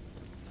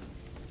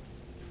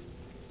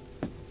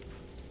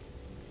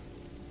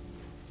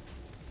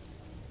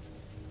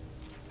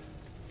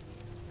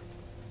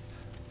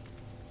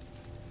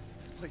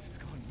 This place is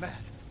going mad.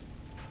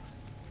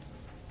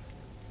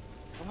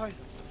 Why the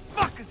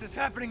fuck is this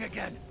happening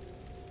again?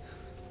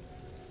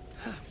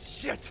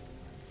 Shit!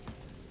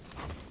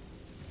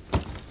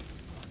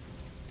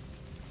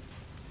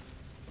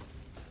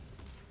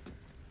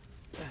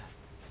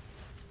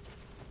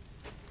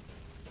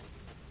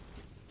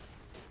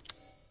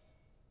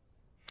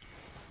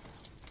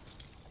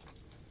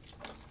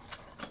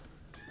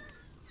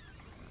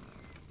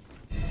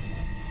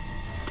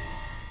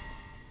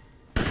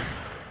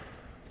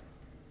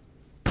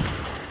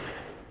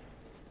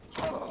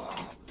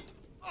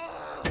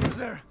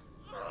 There.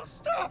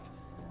 Stop!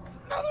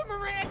 Mother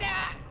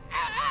Miranda!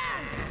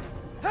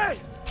 Hey!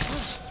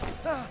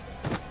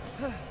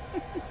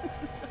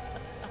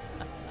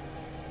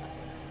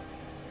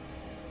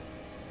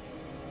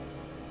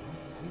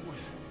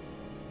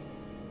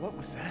 What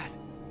was that?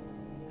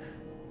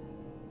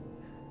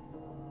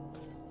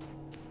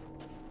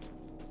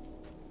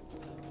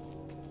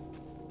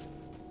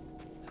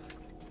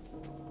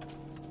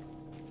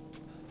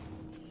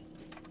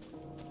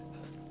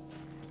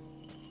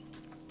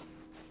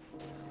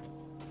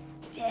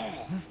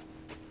 Death.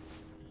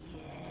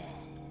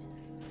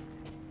 Yes.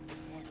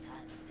 Death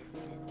has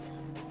visited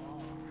them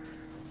all.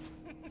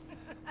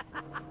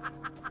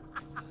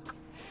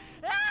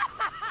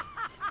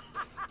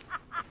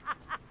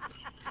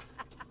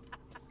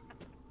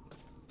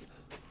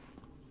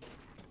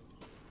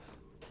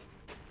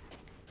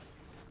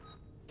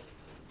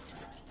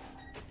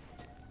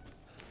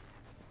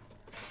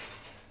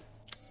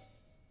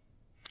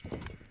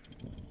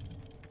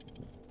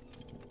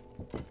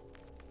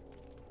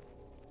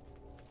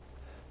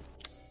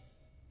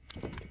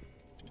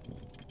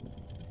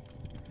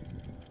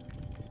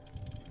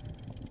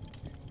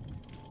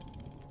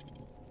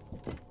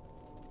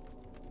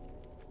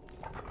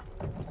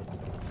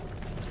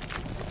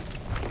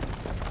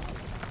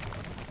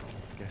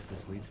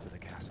 This leads to the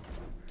castle.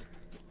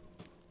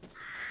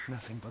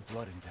 Nothing but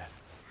blood and death.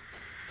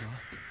 Huh?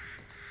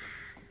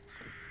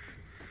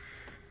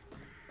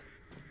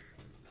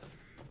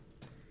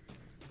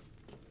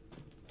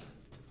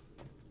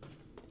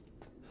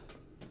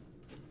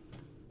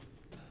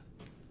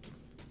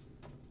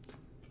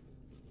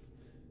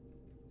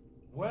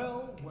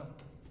 Well.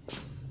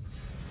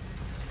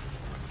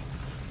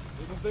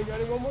 Didn't think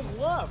anyone was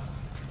left.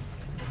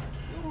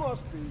 You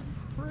must be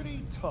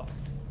pretty tough.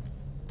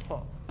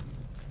 Huh.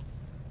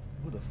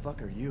 Who the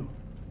fuck are you?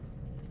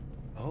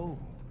 Oh,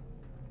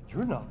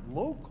 you're not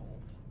local.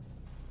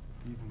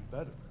 Even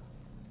better.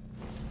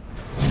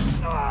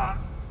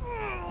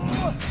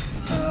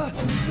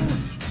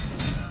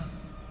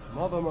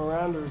 Mother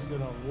Miranda's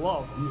gonna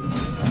love you.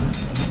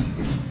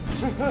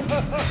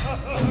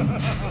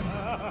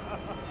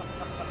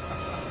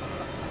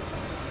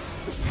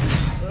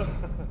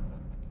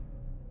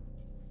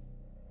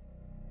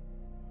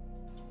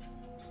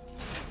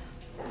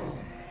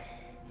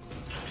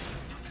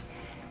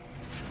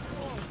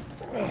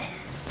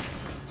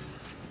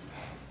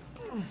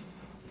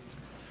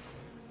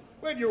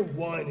 Wait, you're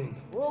whining.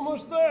 We're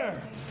almost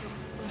there.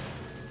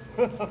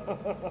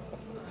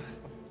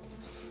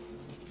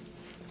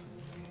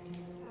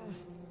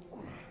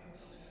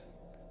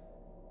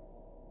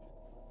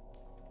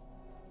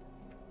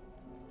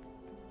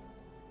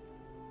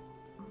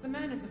 The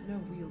man is of no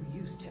real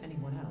use to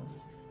anyone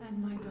else,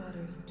 and my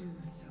daughters do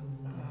so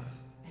love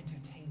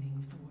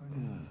entertaining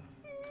foreigners.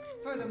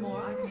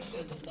 Furthermore, I can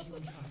assure you that you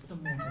entrust the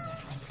mortal to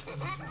house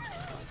and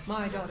house.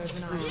 My daughters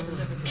and I will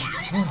deliver to you.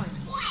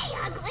 Way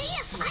ugly!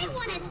 I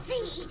want to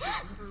see!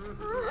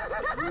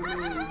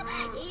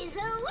 He's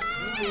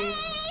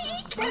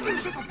awake! Brother,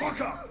 shut the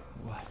fuck up!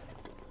 What?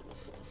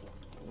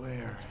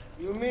 Where?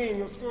 You mean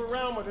you'll screw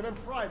around with him in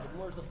private?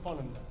 Where's the fun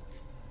in that?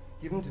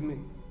 Give him to me,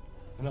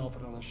 and I'll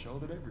put on a show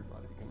that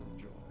everybody can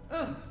enjoy.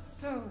 Ugh,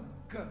 so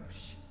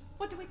gauche.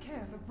 What do we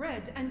care for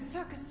bread and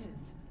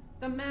circuses?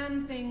 The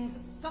man thinks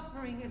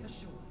suffering is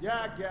assured.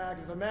 Yak,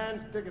 as a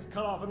man's dick is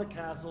cut off in the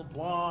castle,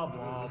 blah,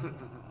 blah, blah.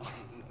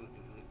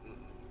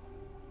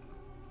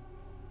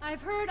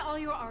 I've heard all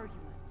your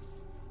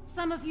arguments.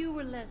 Some of you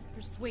were less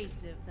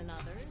persuasive than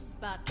others,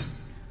 but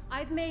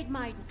I've made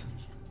my decision.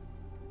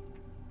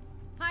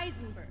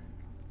 Heisenberg,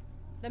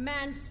 the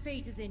man's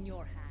fate is in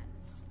your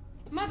hands.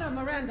 Mother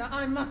Miranda,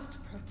 I must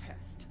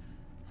protest.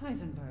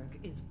 Heisenberg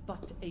is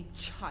but a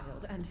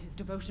child, and his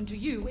devotion to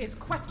you is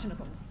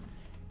questionable.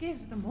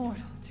 Give the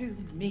mortal to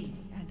me,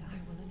 and I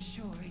will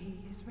ensure he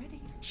is ready.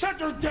 Shut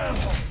your damn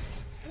mouth!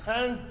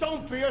 And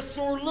don't be a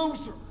sore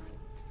loser!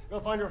 Go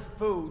find your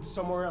food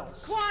somewhere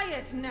else.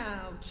 Quiet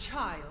now,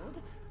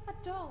 child.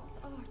 Adults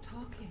are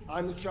talking.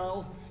 I'm the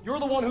child. You're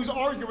the one who's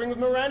arguing with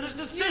Miranda's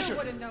decision. You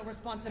wouldn't know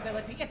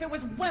responsibility if it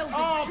was welded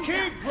Oh, to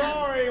keep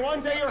growing!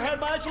 One day your head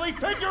might actually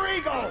fit your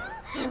ego!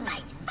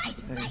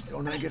 Hey,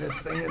 don't I get a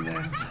say in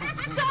this?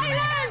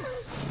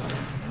 Silence!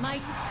 My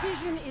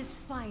decision is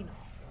final.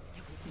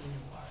 There will be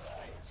no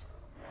argument.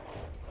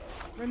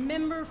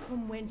 Remember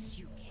from whence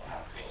you came.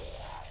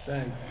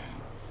 Thank you.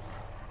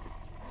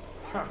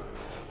 Huh.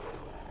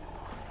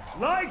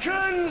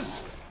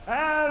 Lycans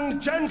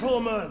and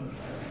gentlemen,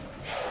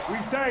 we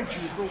thank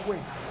you for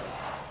waiting.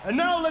 And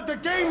now let the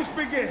games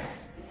begin!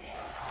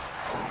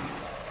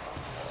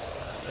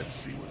 Let's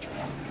see what you're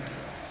doing,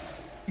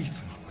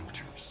 Ethan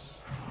Winters.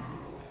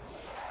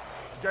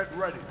 Get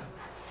ready.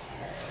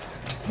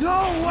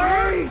 No,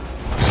 wait!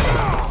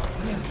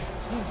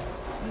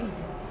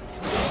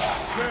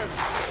 10,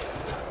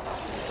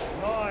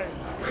 9,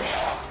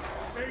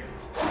 8,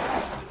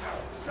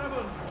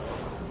 7,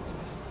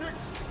 6,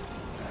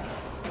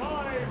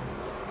 5,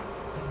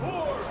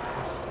 4,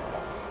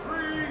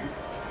 3,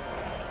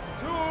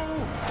 2, 1.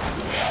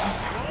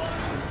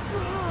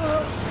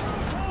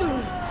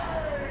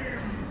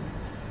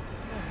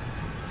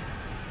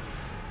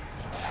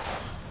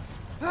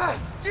 Ah,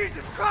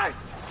 Jesus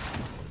Christ!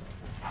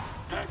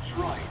 That's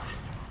right.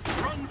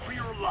 Run for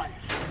your life.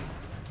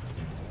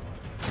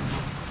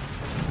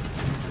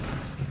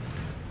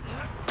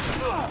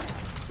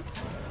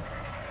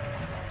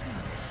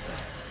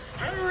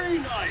 Very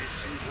nice,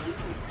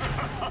 Ethan.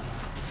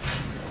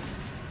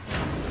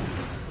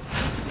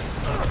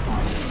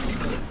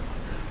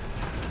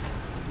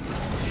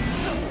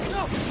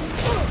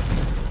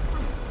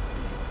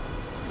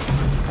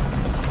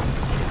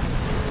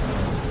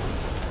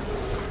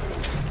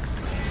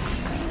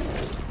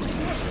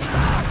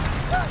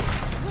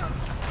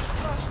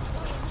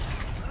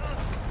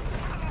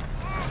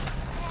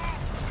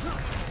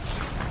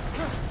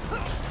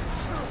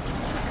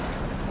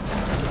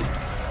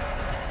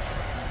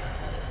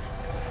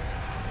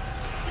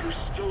 You're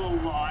still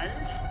alive?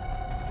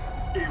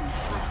 Impressive.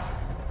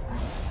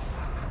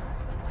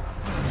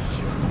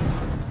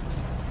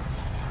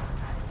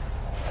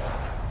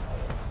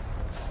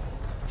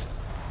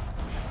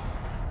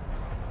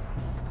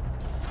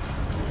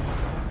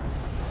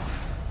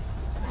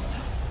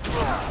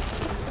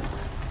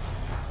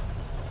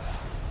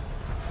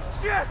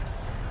 Shit!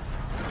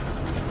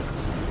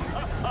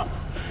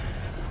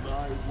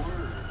 My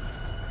word.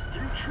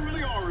 You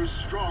truly are as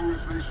strong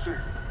as they say.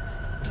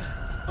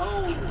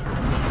 Oh, you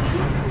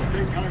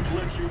think I've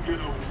let you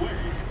get away?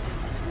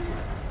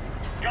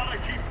 Gotta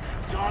keep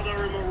Father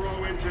and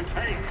Moreau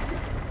entertained.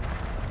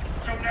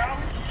 So now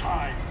it's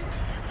time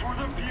for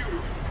the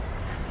beautiful,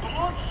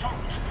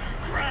 blood-soaked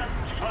grand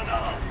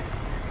finale.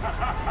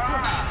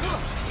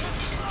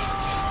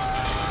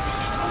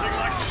 Nothing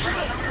like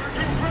fresh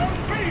American ground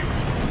beef!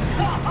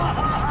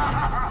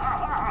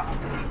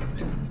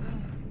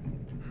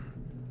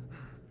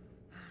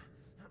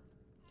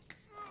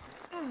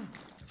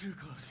 Too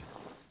close.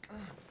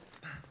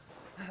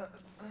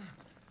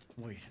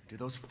 Wait, do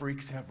those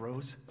freaks have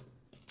Rose?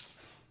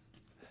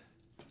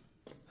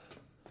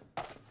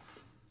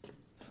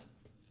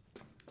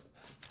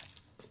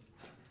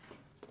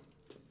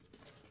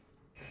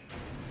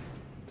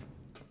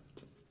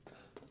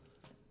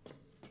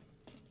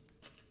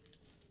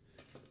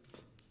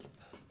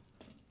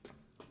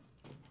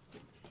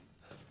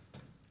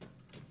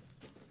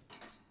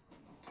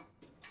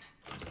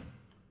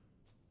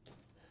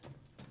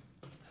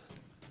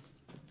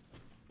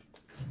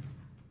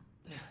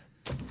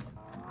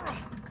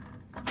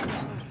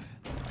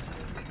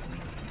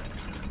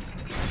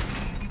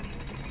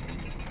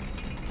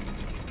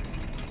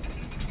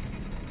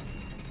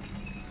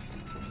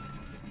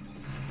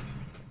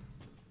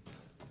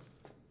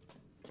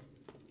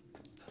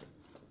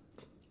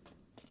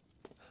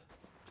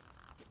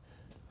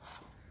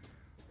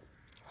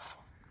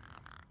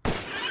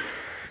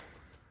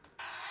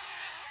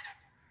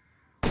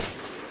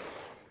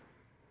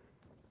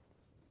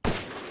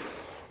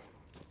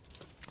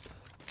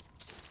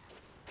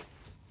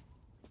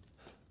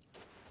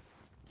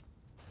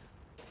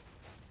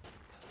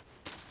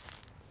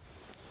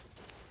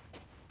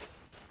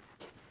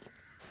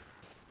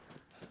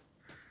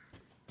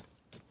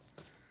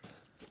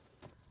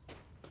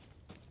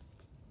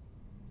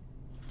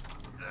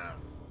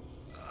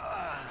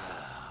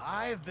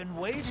 I've been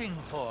waiting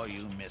for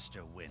you,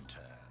 Mr. Winters.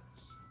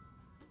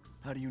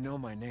 How do you know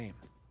my name?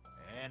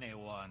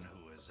 Anyone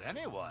who is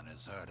anyone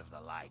has heard of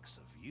the likes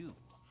of you.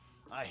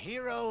 A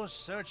hero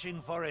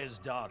searching for his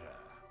daughter.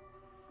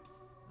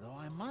 Though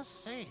I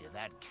must say,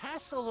 that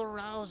castle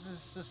arouses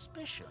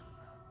suspicion.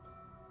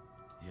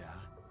 Yeah,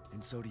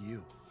 and so do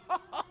you.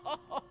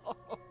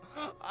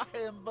 I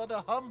am but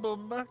a humble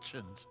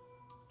merchant.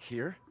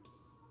 Here?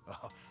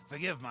 Oh,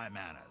 forgive my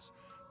manners.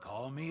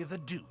 Call me the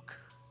Duke.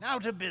 Now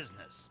to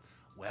business.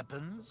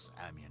 Weapons,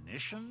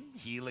 ammunition,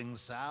 healing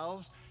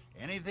salves,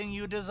 anything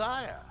you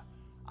desire,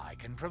 I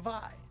can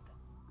provide.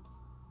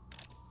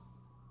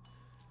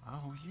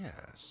 Oh,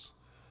 yes.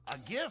 A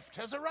gift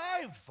has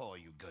arrived for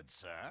you, good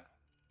sir.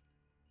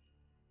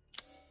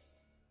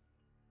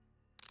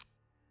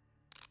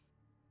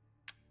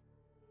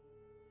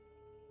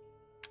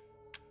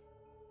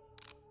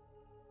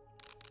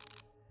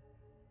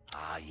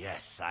 Ah,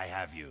 yes, I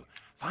have you.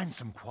 Find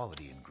some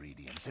quality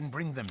ingredients and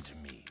bring them to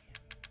me.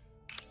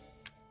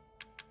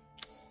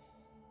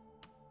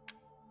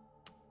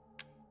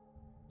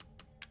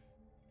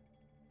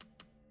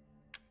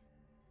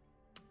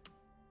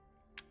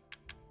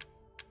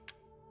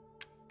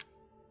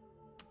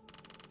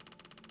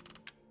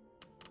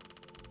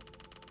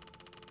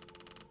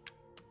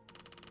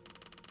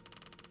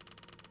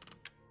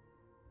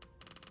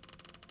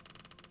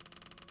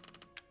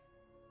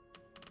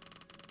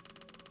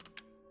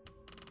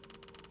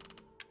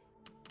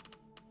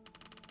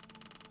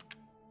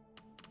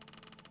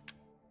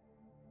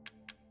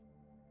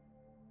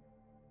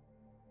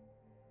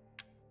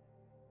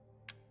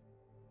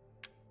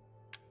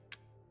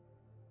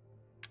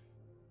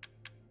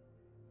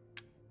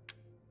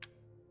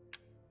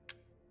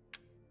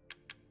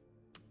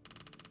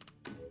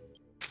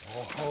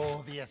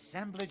 Oh, the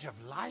assemblage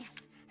of life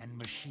and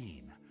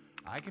machine.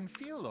 I can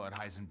feel Lord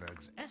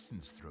Heisenberg's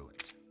essence through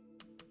it.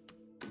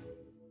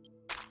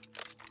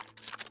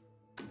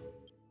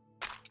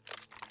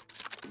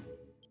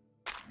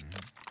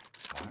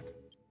 What?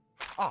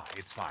 Ah,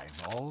 it's fine.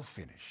 All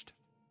finished.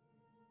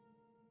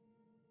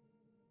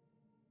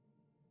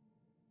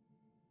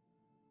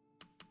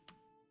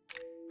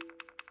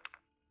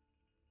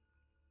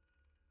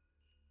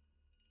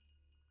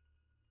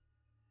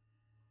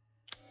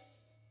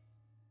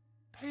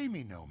 Pay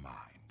me no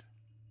mind.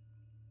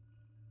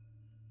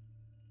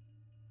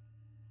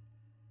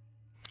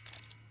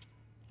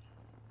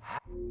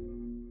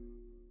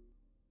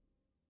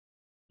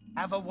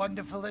 Have a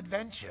wonderful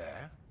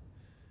adventure.